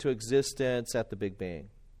came into existence at the Big Bang.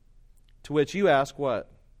 To which you ask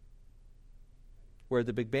what? Where did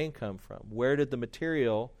the Big Bang come from? Where did the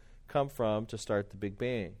material come from to start the Big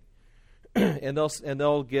Bang? and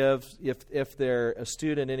they'll give, if they're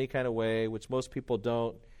astute in any kind of way, which most people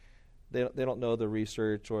don't, they don't know the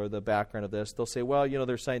research or the background of this. They'll say, well,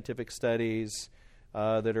 there's scientific studies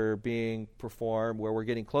that are being performed where we're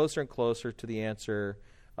getting closer and closer to the answer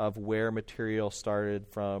of where material started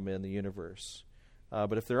from in the universe.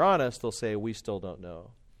 But if they're honest, they'll say, we still don't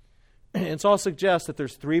know. And so I'll suggest that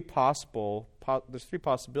there's three possibilities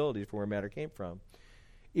for where matter came from.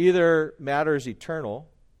 Either matter is eternal,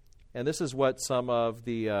 and this is what some of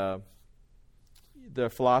the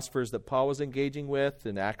philosophers that Paul was engaging with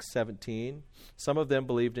in Acts 17, some of them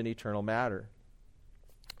believed in eternal matter.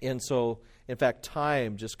 And so, in fact,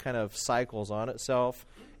 time just kind of cycles on itself,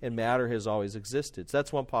 and matter has always existed. So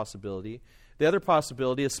that's one possibility. The other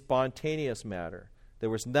possibility is spontaneous matter. There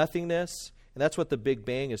was nothingness, and that's what the Big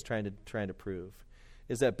Bang is trying to prove,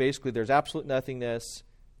 is that basically there's absolute nothingness,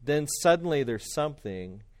 then suddenly there's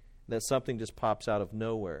something, that something just pops out of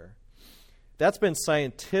nowhere. That's been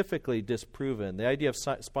scientifically disproven, the idea of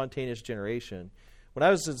spontaneous generation. When I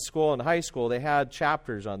was in school, in high school, they had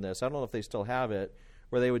chapters on this. I don't know if they still have it,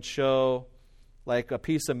 where they would show like a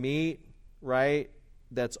piece of meat, right,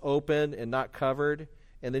 that's open and not covered,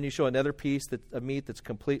 and then you show another piece of meat that's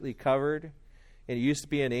completely covered. And it used to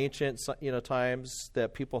be in ancient times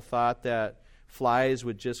that people thought that flies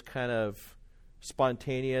would just kind of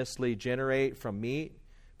spontaneously generate from meat.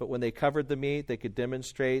 But when they covered the meat, they could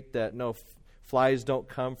demonstrate that no, flies don't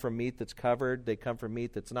come from meat that's covered. They come from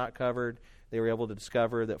meat that's not covered. They were able to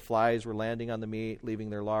discover that flies were landing on the meat, leaving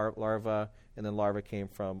their larvae, and then larvae came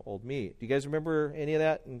from old meat. Do you guys remember any of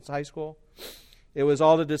that in high school? It was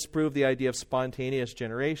all to disprove the idea of spontaneous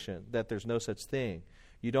generation, that there's no such thing.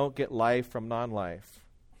 You don't get life from non-life,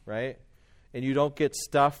 right? And you don't get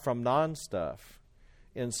stuff from non-stuff.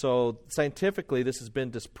 And so scientifically this has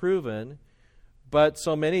been disproven, but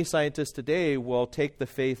so many scientists today will take the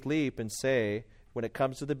faith leap and say, when it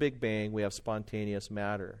comes to the Big Bang, we have spontaneous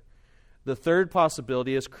matter. The third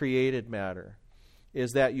possibility is created matter,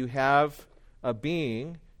 is that you have a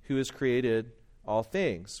being who has created all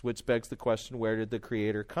things, which begs the question, where did the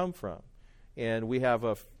Creator come from? And we have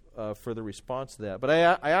a further response to that. But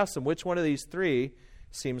I asked them, which one of these three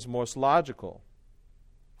seems most logical?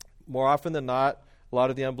 More often than not, a lot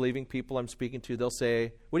of the unbelieving people I'm speaking to, they'll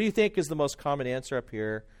say, what do you think is the most common answer up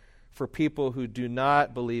here for people who do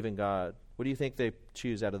not believe in God? What do you think they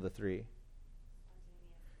choose out of the three?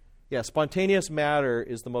 Yeah, spontaneous matter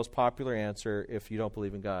is the most popular answer if you don't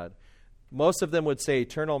believe in God. Most of them would say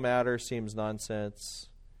eternal matter seems nonsense.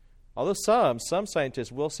 Although some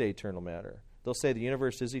scientists will say eternal matter. They'll say the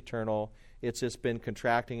universe is eternal. It's just been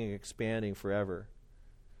contracting and expanding forever.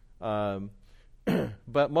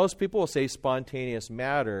 But most people will say spontaneous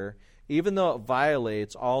matter, even though it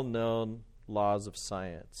violates all known laws of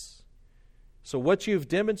science. So what you've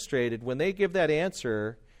demonstrated, when they give that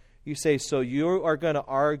answer, you say, so you are going to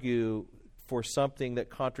argue for something that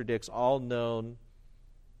contradicts all known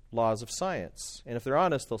laws of science. And if they're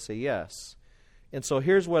honest, they'll say yes. And so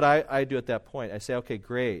here's what I do at that point. I say, okay,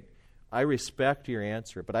 great. I respect your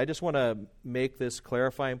answer, but I just want to make this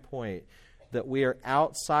clarifying point that we are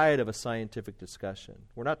outside of a scientific discussion.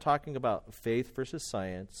 We're not talking about faith versus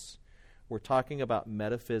science. We're talking about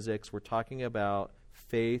metaphysics. We're talking about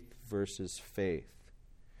faith versus faith.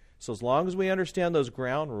 So as long as we understand those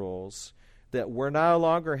ground rules, that we're no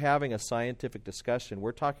longer having a scientific discussion,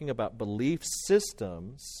 we're talking about belief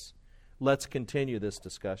systems, let's continue this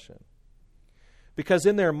discussion. Because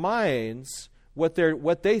in their minds, what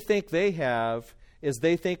they think they have is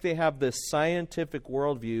they think they have this scientific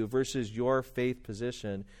worldview versus your faith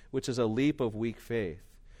position, which is a leap of weak faith.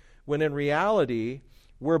 When in reality,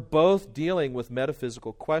 we're both dealing with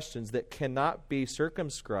metaphysical questions that cannot be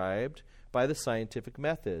circumscribed by the scientific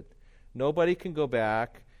method. Nobody can go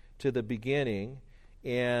back to the beginning,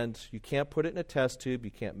 and you can't put it in a test tube,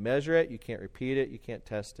 you can't measure it, you can't repeat it, you can't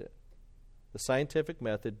test it. The scientific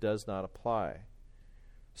method does not apply.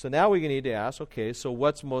 So now we need to ask, okay, so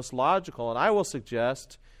what's most logical? And I will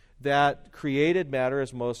suggest that created matter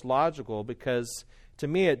is most logical, because to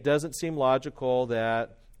me it doesn't seem logical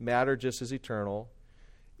that matter just is eternal.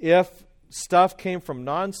 If stuff came from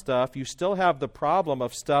non-stuff, you still have the problem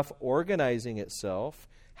of stuff organizing itself.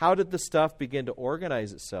 How did the stuff begin to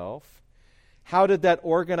organize itself? How did that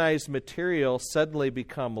organized material suddenly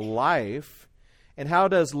become life? And how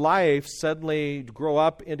does life suddenly grow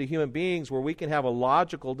up into human beings where we can have a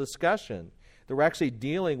logical discussion? That we're actually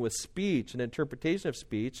dealing with speech and interpretation of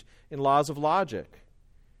speech in laws of logic.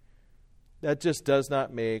 That just does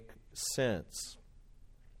not make sense.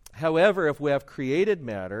 However, if we have created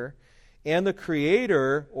matter and the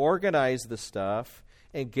Creator organized the stuff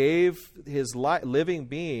and gave his living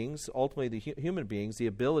beings, ultimately the human beings, the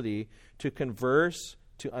ability to converse,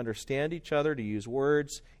 to understand each other, to use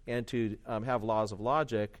words, and to have laws of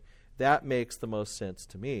logic, that makes the most sense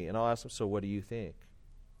to me. And I'll ask them, so what do you think?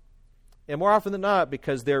 And more often than not,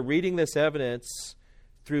 because they're reading this evidence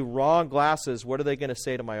through wrong glasses, what are they going to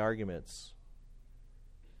say to my arguments?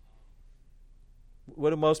 What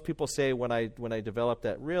do most people say when I develop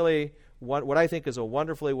that really, what I think is a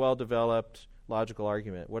wonderfully well-developed logical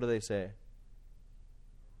argument? What do they say?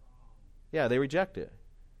 Yeah, they reject it.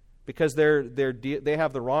 Because they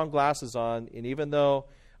have the wrong glasses on, and even though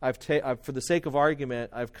I've for the sake of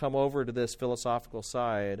argument, I've come over to this philosophical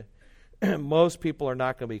side, most people are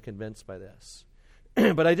not going to be convinced by this.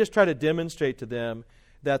 But I just try to demonstrate to them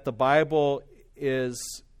that the Bible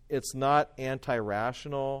it's not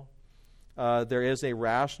anti-rational. There is a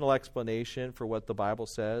rational explanation for what the Bible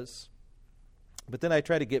says. But then I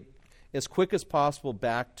try to get as quick as possible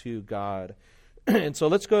back to God. And so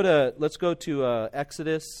let's go to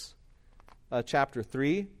Exodus chapter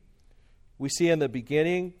 3. We see in the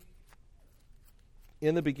beginning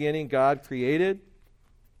God created.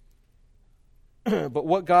 But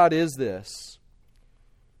what God is this?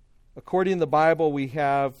 According to the Bible, we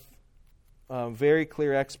have very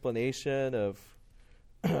clear explanation of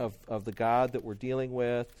the God that we're dealing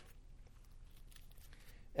with.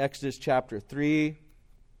 Exodus chapter 3,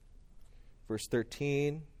 verse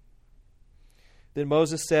 13. Then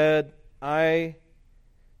Moses said, we're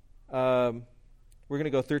going to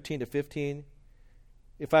go 13 to 15.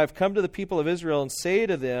 If I have come to the people of Israel and say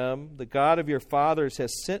to them, the God of your fathers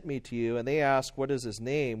has sent me to you, and they ask, what is his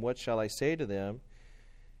name? What shall I say to them?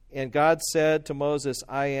 And God said to Moses,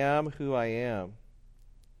 I am who I am.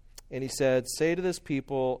 And he said, say to this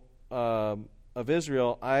people of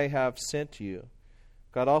Israel, I have sent you.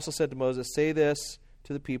 God also said to Moses, say this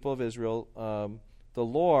to the people of Israel, the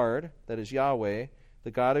Lord, that is Yahweh,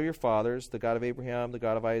 the God of your fathers, the God of Abraham, the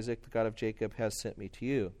God of Isaac, the God of Jacob, has sent me to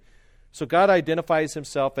you. So God identifies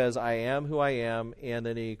himself as I am who I am, and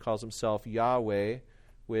then he calls himself Yahweh,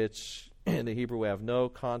 which in the Hebrew we have no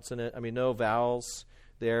vowels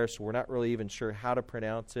there, so we're not really even sure how to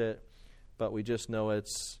pronounce it, but we just know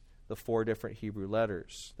it's the 4 different Hebrew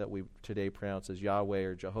letters that we today pronounce as Yahweh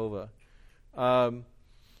or Jehovah.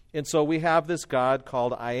 And so we have this God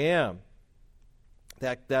called I am.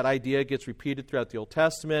 That idea gets repeated throughout the Old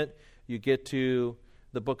Testament. You get to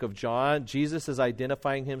the book of John. Jesus is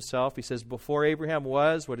identifying himself. He says, before Abraham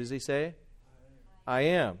was, what does he say? I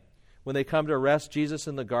am. When they come to arrest Jesus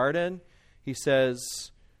in the garden, he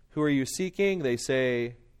says, who are you seeking? They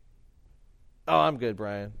say, oh, I'm good,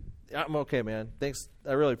 Brian. I'm okay, man. Thanks.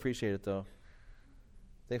 I really appreciate it, though.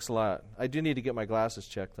 Thanks a lot. I do need to get my glasses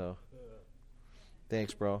checked, though.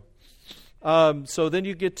 Thanks, bro. So then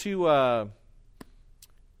you get to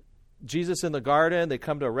Jesus in the garden. They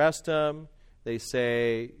come to arrest him. He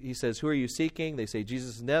says, who are you seeking? They say,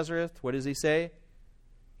 Jesus of Nazareth. What does he say?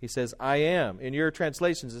 He says, I am. In your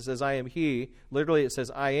translations, it says, I am he. Literally, it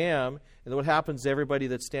says, I am. And then what happens to everybody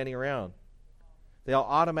that's standing around? They all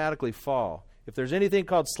automatically fall. If there's anything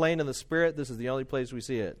called slain in the Spirit, this is the only place we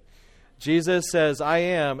see it. Jesus says, I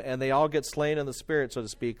am, and they all get slain in the Spirit, so to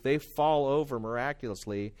speak. They fall over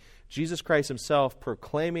miraculously. Jesus Christ himself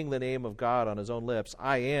proclaiming the name of God on his own lips,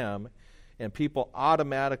 I am, and people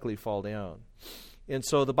automatically fall down. And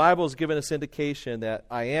so the Bible has given us indication that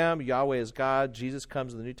I am, Yahweh is God. Jesus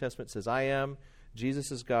comes in the New Testament and says, I am,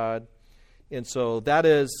 Jesus is God. And so that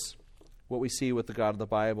is what we see with the God of the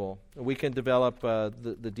Bible. And we can develop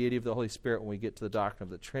the deity of the Holy Spirit when we get to the doctrine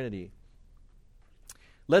of the Trinity.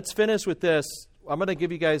 Let's finish with this. I'm going to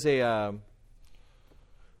give you guys a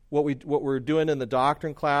what we're doing in the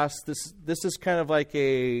doctrine class. This is kind of like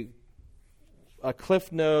a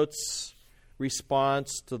Cliff Notes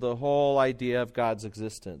response to the whole idea of God's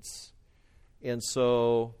existence. And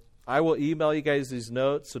so I will email you guys these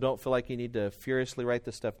notes, so don't feel like you need to furiously write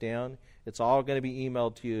this stuff down. It's all going to be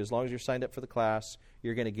emailed to you. As long as you're signed up for the class,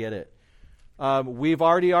 you're going to get it. We've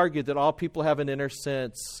already argued that all people have an inner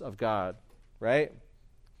sense of God, right?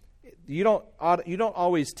 You don't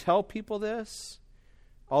always tell people this,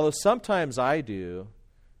 although sometimes I do.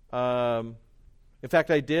 In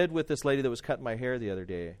fact, I did with this lady that was cutting my hair the other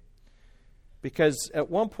day. Because at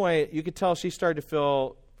one point, you could tell she started to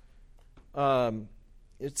feel,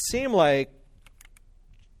 it seemed like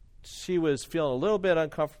she was feeling a little bit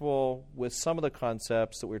uncomfortable with some of the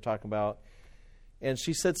concepts that we were talking about. And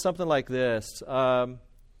she said something like this, I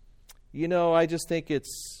just think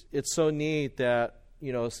it's so neat that,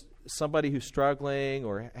 somebody who's struggling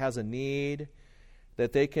or has a need,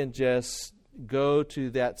 that they can just go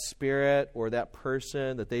to that spirit or that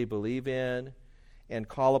person that they believe in and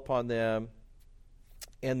call upon them,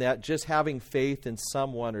 and that just having faith in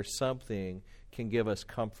someone or something can give us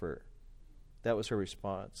comfort. That was her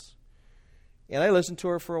response. And I listened to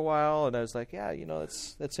her for a while, and I was like, yeah,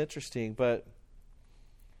 that's interesting. But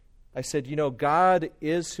I said, God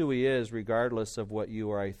is who he is regardless of what you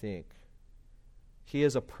or I think. He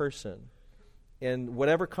is a person. And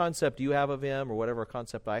whatever concept you have of him or whatever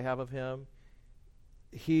concept I have of him,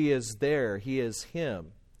 he is there. He is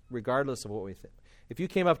him, regardless of what we think. If you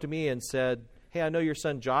came up to me and said, hey, I know your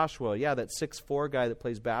son Joshua. Yeah, that 6'4" guy that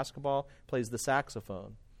plays basketball, plays the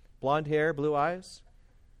saxophone. Blonde hair, blue eyes?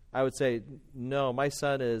 I would say, no, my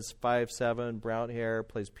son is 5'7", brown hair,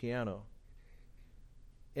 plays piano.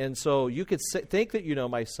 And so you could think that you know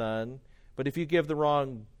my son, but if you give the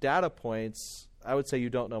wrong data points, I would say you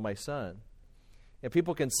don't know my son. And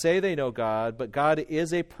people can say they know God, but God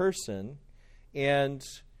is a person. And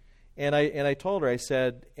I told her, I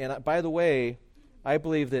said, and by the way, I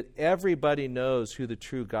believe that everybody knows who the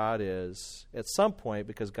true God is at some point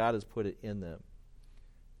because God has put it in them.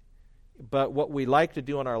 But what we like to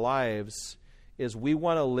do in our lives is we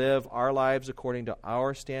want to live our lives according to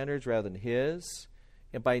our standards rather than his.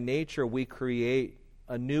 And by nature, we create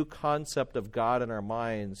a new concept of God in our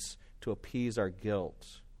minds to appease our guilt.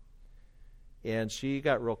 And she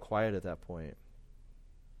got real quiet at that point.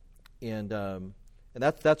 And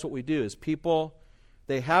that's what we do is people,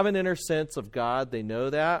 they have an inner sense of God. They know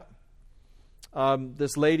that.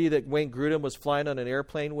 This lady that Wayne Grudem was flying on an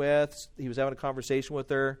airplane with, he was having a conversation with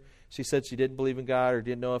her. She said she didn't believe in God or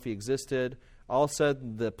didn't know if he existed. All of a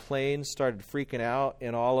sudden, the plane started freaking out,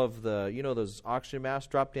 and all of the, those oxygen masks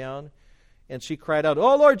dropped down. And she cried out,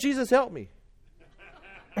 "Oh, Lord Jesus, help me."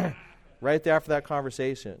 Right after that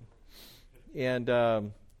conversation.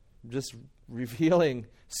 And just revealing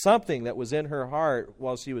something that was in her heart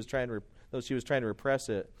while she was trying to repress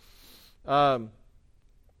it.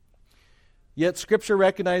 Yet Scripture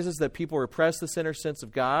recognizes that people repress this inner sense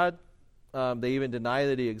of God. They even deny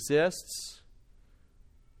that he exists.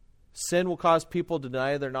 Sin will cause people to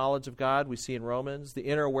deny their knowledge of God. We see in Romans. The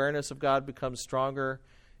inner awareness of God becomes stronger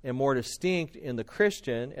and more distinct in the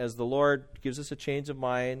Christian as the Lord gives us a change of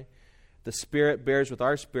mind. The Spirit bears with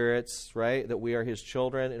our spirits, right, that we are his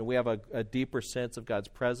children, and we have a deeper sense of God's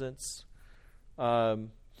presence.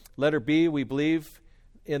 Letter B, we believe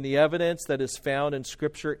in the evidence that is found in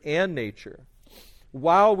Scripture and nature.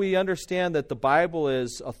 While we understand that the Bible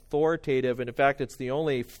is authoritative, and in fact it's the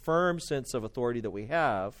only firm sense of authority that we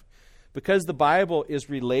have, because the Bible is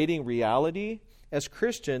relating reality, as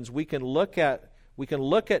Christians we can look at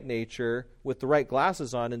nature with the right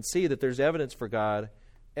glasses on and see that there's evidence for God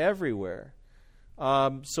everywhere.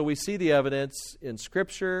 So we see the evidence in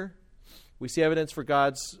Scripture. We see evidence for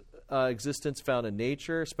God's existence found in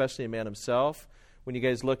nature, especially in man himself. When you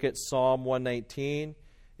guys look at Psalm 119,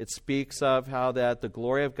 it speaks of how that the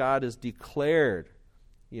glory of God is declared,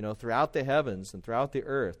 throughout the heavens and throughout the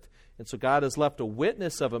earth. And so God has left a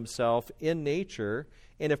witness of himself in nature,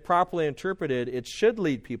 and if properly interpreted, it should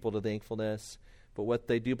lead people to thankfulness. But what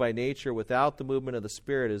they do by nature without the movement of the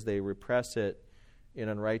Spirit is they repress it in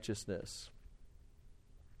unrighteousness.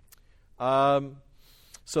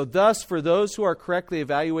 So thus, for those who are correctly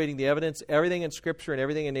evaluating the evidence, everything in Scripture and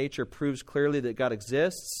everything in nature proves clearly that God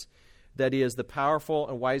exists, that he is the powerful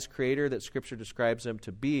and wise creator that Scripture describes him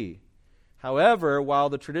to be. However, while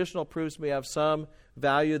the traditional proofs may have some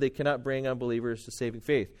value, they cannot bring unbelievers to saving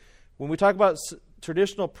faith. When we talk about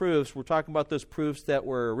traditional proofs, we're talking about those proofs that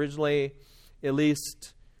were originally, at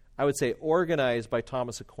least, I would say, organized by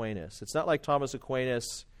Thomas Aquinas. It's not like Thomas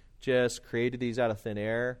Aquinas just created these out of thin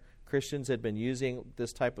air. Christians had been using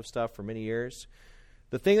this type of stuff for many years.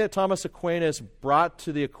 The thing that Thomas Aquinas brought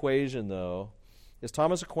to the equation, though, is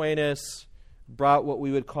Thomas Aquinas brought what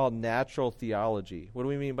we would call natural theology. What do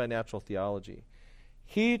we mean by natural theology?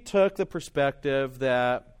 He took the perspective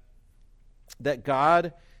that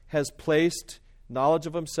God has placed knowledge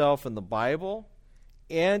of himself in the Bible,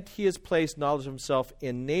 and he has placed knowledge of himself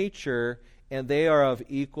in nature, and they are of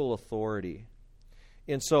equal authority.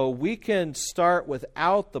 And so we can start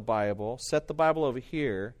without the Bible, set the Bible over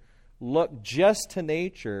here, look just to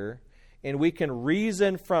nature, and we can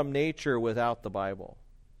reason from nature without the Bible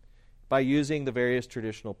by using the various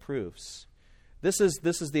traditional proofs. This is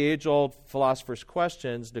the age-old philosopher's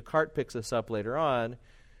questions. Descartes picks this up later on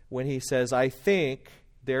when he says, I think,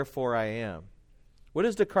 therefore I am. What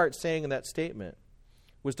is Descartes saying in that statement?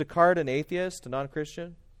 Was Descartes an atheist, a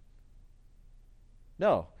non-Christian?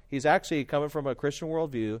 No. He's actually coming from a Christian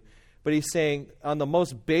worldview, but he's saying on the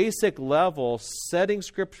most basic level, setting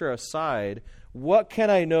Scripture aside, what can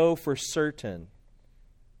I know for certain?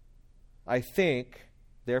 I think,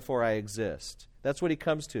 therefore I exist. That's what he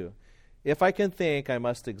comes to. If I can think, I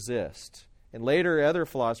must exist. And later, other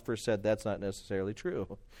philosophers said that's not necessarily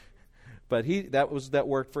true. But that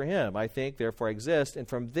worked for him. I think, therefore I exist. And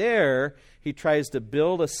from there, he tries to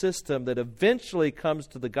build a system that eventually comes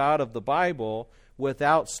to the God of the Bible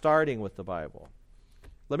without starting with the Bible.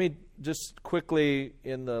 Let me just quickly,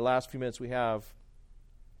 in the last few minutes we have,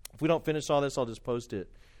 if we don't finish all this, I'll just post it.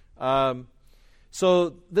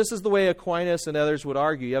 So this is the way Aquinas and others would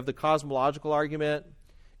argue. You have the cosmological argument.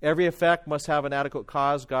 Every effect must have an adequate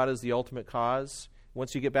cause. God is the ultimate cause.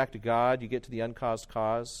 Once you get back to God, you get to the uncaused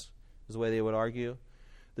cause, is the way they would argue.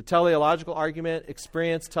 The teleological argument,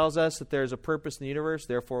 experience tells us that there's a purpose in the universe,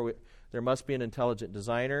 therefore there must be an intelligent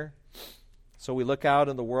designer. So we look out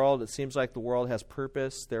in the world, it seems like the world has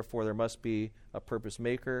purpose, therefore there must be a purpose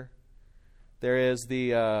maker. There is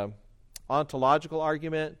the ontological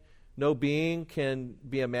argument. No being can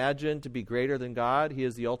be imagined to be greater than God. He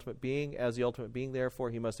is the ultimate being. As the ultimate being, therefore,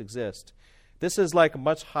 he must exist. This is like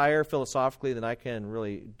much higher philosophically than I can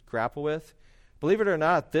really grapple with. Believe it or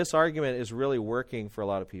not, this argument is really working for a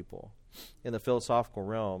lot of people in the philosophical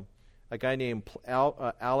realm. A guy named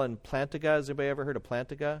Alan Plantinga, has anybody ever heard of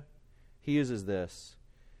Plantinga? He uses this,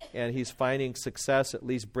 and he's finding success at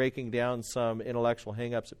least breaking down some intellectual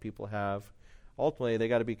hang-ups that people have. Ultimately, they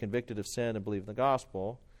got to be convicted of sin and believe in the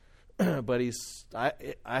gospel. But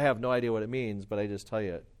I have no idea what it means, but I just tell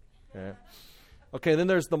you it. Okay, then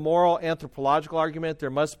there's the moral anthropological argument. There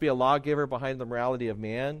must be a lawgiver behind the morality of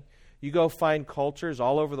man. You go find cultures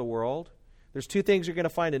all over the world. There's two things you're going to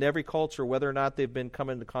find in every culture, whether or not they've been come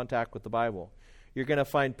into contact with the Bible. You're going to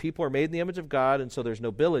find people are made in the image of God, and so there's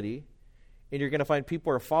nobility. And you're going to find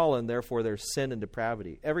people are fallen, therefore there's sin and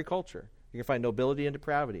depravity. Every culture. You're going to find nobility and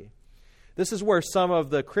depravity. This is where some of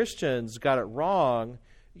the Christians got it wrong,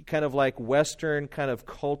 kind of like Western kind of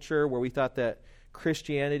culture, where we thought that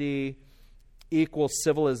Christianity equals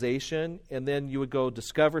civilization, and then you would go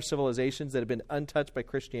discover civilizations that have been untouched by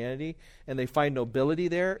Christianity, and they find nobility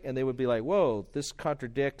there, and they would be like, whoa, this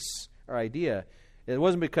contradicts our idea. It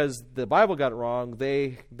wasn't because the Bible got it wrong,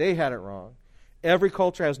 they had it wrong. Every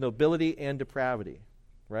culture has nobility and depravity,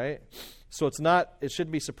 right? So it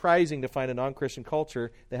shouldn't be surprising to find a non-Christian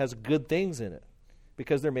culture that has good things in it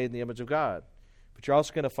because they're made in the image of God. But you're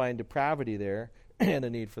also going to find depravity there and a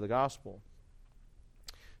need for the gospel.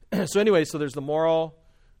 So anyway, so there's the moral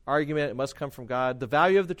argument. It must come from God. The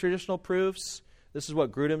value of the traditional proofs, this is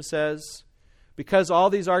what Grudem says. Because all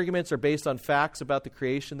these arguments are based on facts about the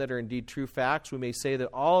creation that are indeed true facts, we may say that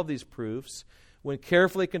all of these proofs, when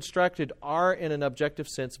carefully constructed, are in an objective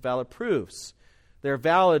sense valid proofs. They're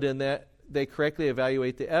valid in that they correctly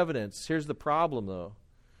evaluate the evidence. Here's the problem, though.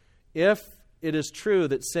 If it is true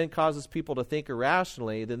that sin causes people to think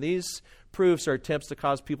irrationally, then these proofs are attempts to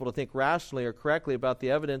cause people to think rationally or correctly about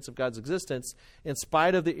the evidence of God's existence in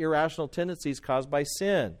spite of the irrational tendencies caused by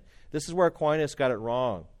sin. This is where Aquinas got it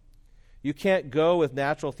wrong. You can't go with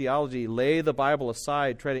natural theology, lay the Bible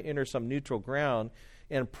aside, try to enter some neutral ground,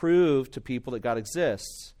 and prove to people that God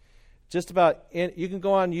exists. You can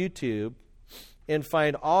go on YouTube and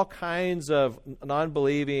find all kinds of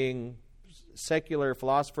non-believing secular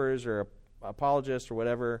philosophers or apologists or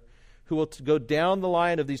whatever who will go down the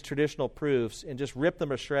line of these traditional proofs and just rip them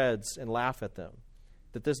to shreds and laugh at them,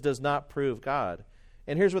 that this does not prove God.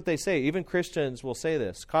 And here's what they say. Even Christians will say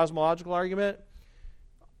this. Cosmological argument,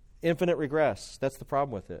 infinite regress. That's the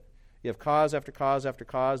problem with it. You have cause after cause after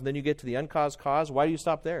cause, and then you get to the uncaused cause. Why do you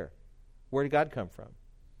stop there? Where did God come from?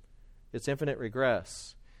 It's infinite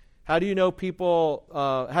regress. How do you know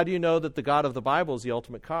that the God of the Bible is the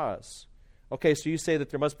ultimate cause? Okay, so you say that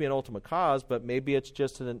there must be an ultimate cause, but maybe it's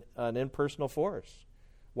just an impersonal force.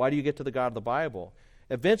 Why do you get to the God of the Bible?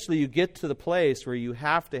 Eventually you get to the place where you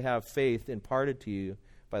have to have faith imparted to you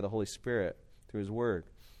by the Holy Spirit through His Word.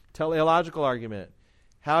 Teleological argument.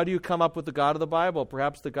 How do you come up with the God of the Bible?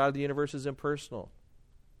 Perhaps the God of the universe is impersonal.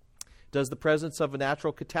 Does the presence of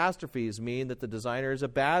natural catastrophes mean that the designer is a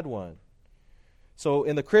bad one? So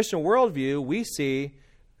in the Christian worldview, we see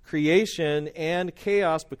creation and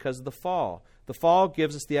chaos because of the fall. The fall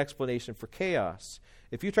gives us the explanation for chaos.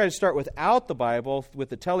 If you try to start without the Bible, with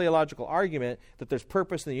the teleological argument that there's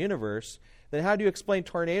purpose in the universe, then how do you explain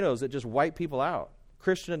tornadoes that just wipe people out,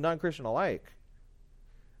 Christian and non-Christian alike?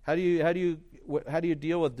 How do you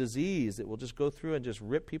deal with disease that will just go through and just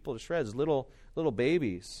rip people to shreds, little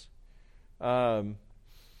babies? The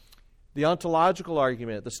ontological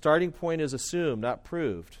argument, the starting point is assumed, not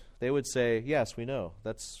proved. They would say, yes, we know.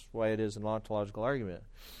 That's why it is an ontological argument.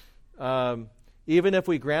 Even if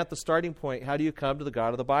we grant the starting point, how do you come to the God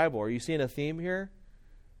of the Bible? Are you seeing a theme here?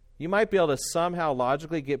 You might be able to somehow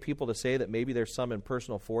logically get people to say that maybe there's some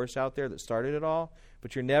impersonal force out there that started it all,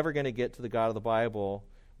 but you're never going to get to the God of the Bible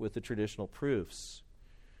with the traditional proofs.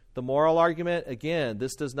 The moral argument, again,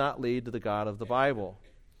 this does not lead to the God of the Bible.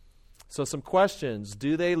 So some questions.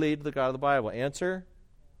 Do they lead to the God of the Bible? Answer?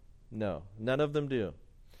 No. None of them do.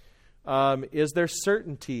 Is there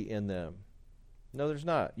certainty in them? No, there's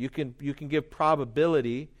not. You can give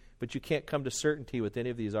probability, but you can't come to certainty with any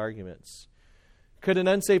of these arguments. Could an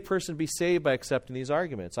unsaved person be saved by accepting these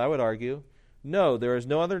arguments? I would argue, no. There is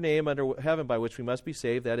no other name under heaven by which we must be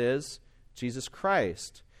saved. That is Jesus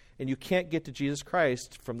Christ. And you can't get to Jesus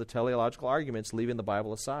Christ from the teleological arguments, leaving the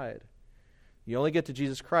Bible aside. You only get to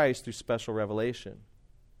Jesus Christ through special revelation.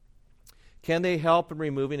 Can they help in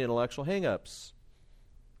removing intellectual hang-ups?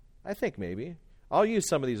 I think maybe. I'll use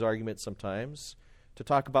some of these arguments sometimes to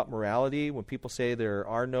talk about morality. When people say there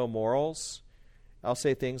are no morals, I'll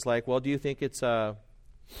say things like, well, do you think it's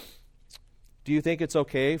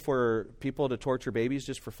okay for people to torture babies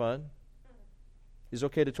just for fun? Is it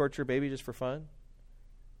okay to torture a baby just for fun?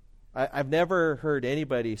 I've never heard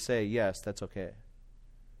anybody say, yes, that's okay.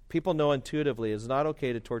 People know intuitively it's not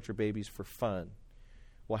okay to torture babies for fun.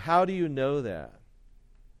 Well, how do you know that?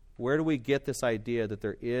 Where do we get this idea that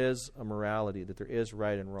there is a morality, that there is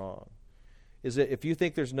right and wrong? Is it, if you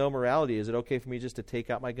think there's no morality, is it okay for me just to take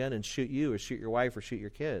out my gun and shoot you or shoot your wife or shoot your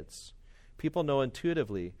kids? People know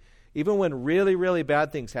intuitively. Even when really, really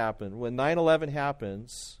bad things happen, when 9/11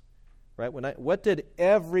 happens, right? What did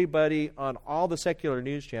everybody on all the secular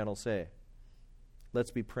news channels say?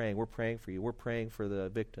 Let's be praying. We're praying for you. We're praying for the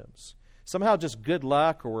victims. Somehow just good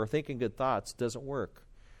luck or we're thinking good thoughts doesn't work.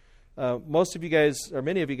 Most of you guys, or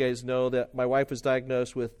many of you guys, know that my wife was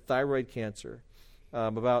diagnosed with thyroid cancer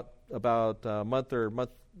about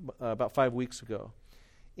 5 weeks ago,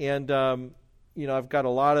 and I've got a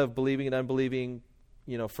lot of believing and unbelieving,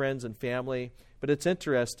 friends and family. But it's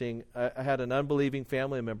interesting. I had an unbelieving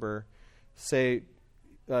family member say,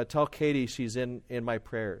 "Tell Katie she's in my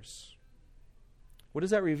prayers." What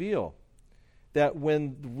does that reveal? That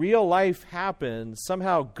when real life happens,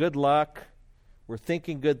 somehow good luck, we're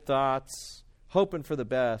thinking good thoughts, hoping for the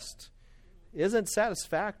best, isn't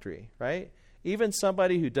satisfactory, right? Even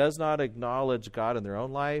somebody who does not acknowledge God in their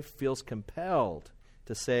own life feels compelled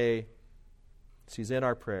to say, she's in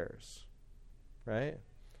our prayers, right?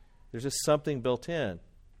 There's just something built in.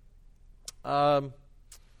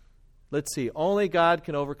 Let's see. Only God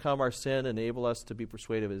can overcome our sin and enable us to be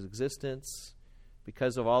persuaded of His existence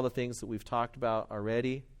because of all the things that we've talked about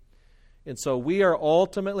already. And so we are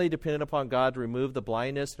ultimately dependent upon God to remove the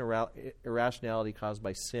blindness and irrationality caused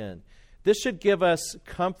by sin. This should give us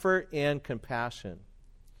comfort and compassion.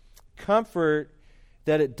 Comfort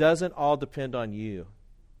that it doesn't all depend on you,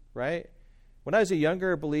 right? When I was a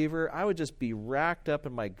younger believer, I would just be racked up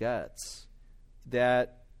in my guts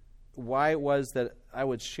that why it was that I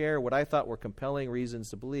would share what I thought were compelling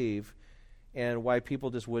reasons to believe and why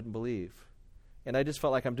people just wouldn't believe. and I just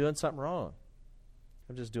felt like I'm doing something wrong.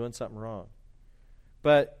 I'm just doing something wrong.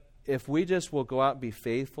 But if we just will go out and be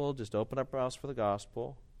faithful, just open up our mouths for the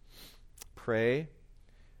gospel, pray,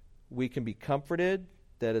 we can be comforted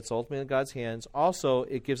that it's ultimately in God's hands. Also,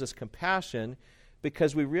 it gives us compassion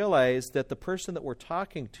because we realize that the person that we're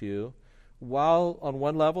talking to, while on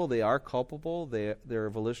one level they are culpable, they're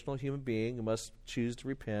a volitional human being who must choose to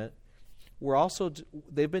repent,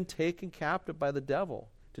 they've been taken captive by the devil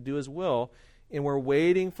to do his will, and we're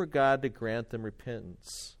waiting for God to grant them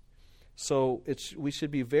repentance. So we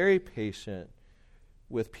should be very patient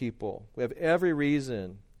with people. We have every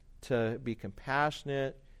reason to be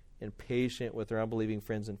compassionate and patient with our unbelieving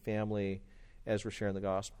friends and family as we're sharing the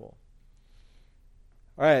gospel.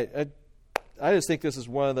 All right, I just think this is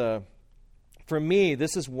for me,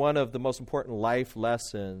 this is one of the most important life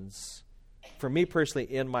lessons, for me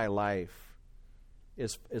personally in my life,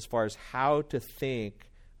 as far as how to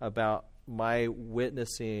think about my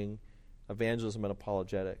witnessing, evangelism, and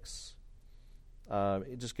apologetics.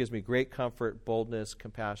 It just gives me great comfort, boldness,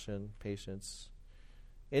 compassion, patience.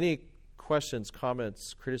 Any questions,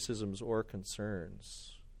 comments, criticisms, or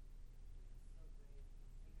concerns?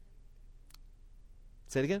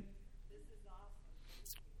 Say it again? This is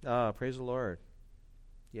awesome. Praise the Lord.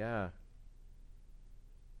 Yeah.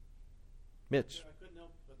 Mitch. I couldn't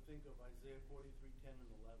help but think of Isaiah 43:10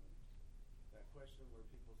 and 11. That question where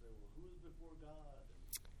people say, well, who is before God?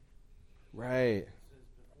 Right. It says,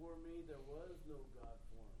 before me there was no God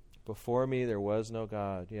formed. Before me there was no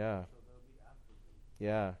God. Yeah. So they'll be after me.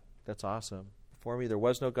 Yeah. That's awesome. Before me there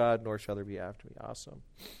was no God, nor shall there be after me. Awesome.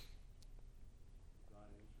 God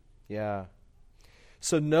answers. Yeah.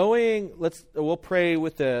 So we'll pray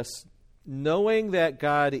with this, knowing that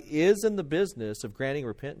God is in the business of granting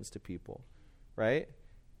repentance to people, right?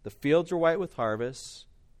 The fields are white with harvest.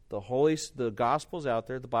 The gospel's out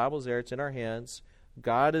there. The Bible's there. It's in our hands.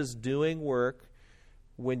 God is doing work.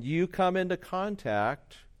 When you come into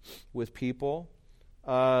contact with people,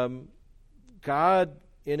 God,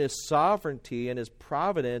 in His sovereignty and His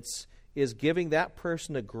providence, is giving that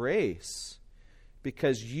person a grace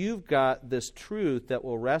because you've got this truth that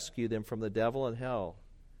will rescue them from the devil and hell.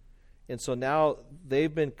 And so now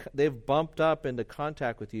they've bumped up into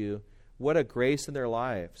contact with you. What a grace in their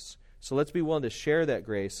lives. So let's be willing to share that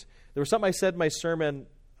grace. There was something I said in my sermon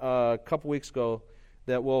a couple weeks ago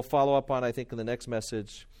that we'll follow up on, I think, in the next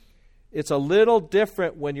message. It's a little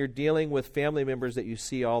different when you're dealing with family members that you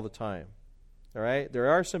see all the time. All right?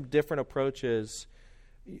 There are some different approaches.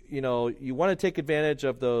 You want to take advantage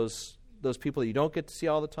of those people that you don't get to see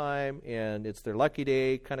all the time, and it's their lucky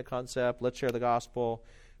day kind of concept. Let's share the gospel.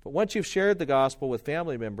 But once you've shared the gospel with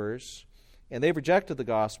family members and they've rejected the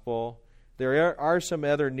gospel, there are some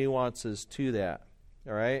other nuances to that.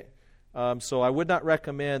 All right? So I would not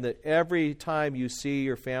recommend that every time you see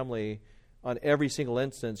your family on every single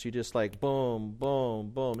instance, you just like boom, boom,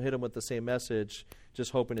 boom, hit them with the same message,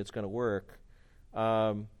 just hoping it's going to work.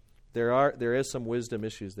 There is some wisdom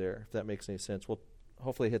issues there, if that makes any sense. We'll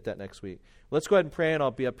hopefully hit that next week. Let's go ahead and pray, and I'll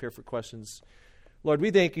be up here for questions. Lord, we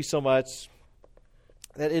thank you so much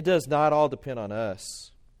that it does not all depend on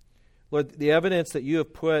us. Lord, the evidence that you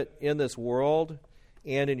have put in this world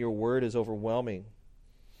and in your word is overwhelming.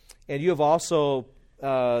 And you have also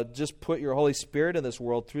just put your Holy Spirit in this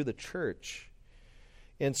world through the church.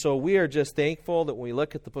 And so we are just thankful that when we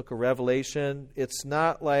look at the book of Revelation, it's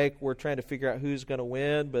not like we're trying to figure out who's going to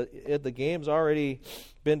win, but the game's already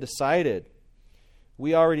been decided.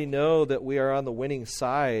 We already know that we are on the winning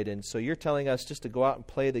side, and so you're telling us just to go out and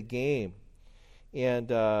play the game.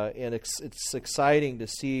 And it's exciting to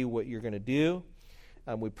see what you're going to do.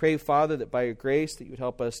 We pray, Father, that by your grace that you would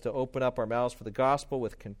help us to open up our mouths for the gospel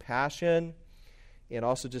with compassion and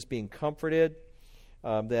also just being comforted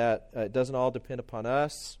that it doesn't all depend upon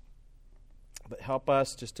us, but help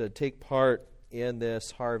us just to take part in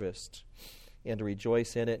this harvest and to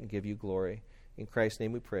rejoice in it and give you glory. In Christ's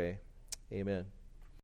name we pray. Amen.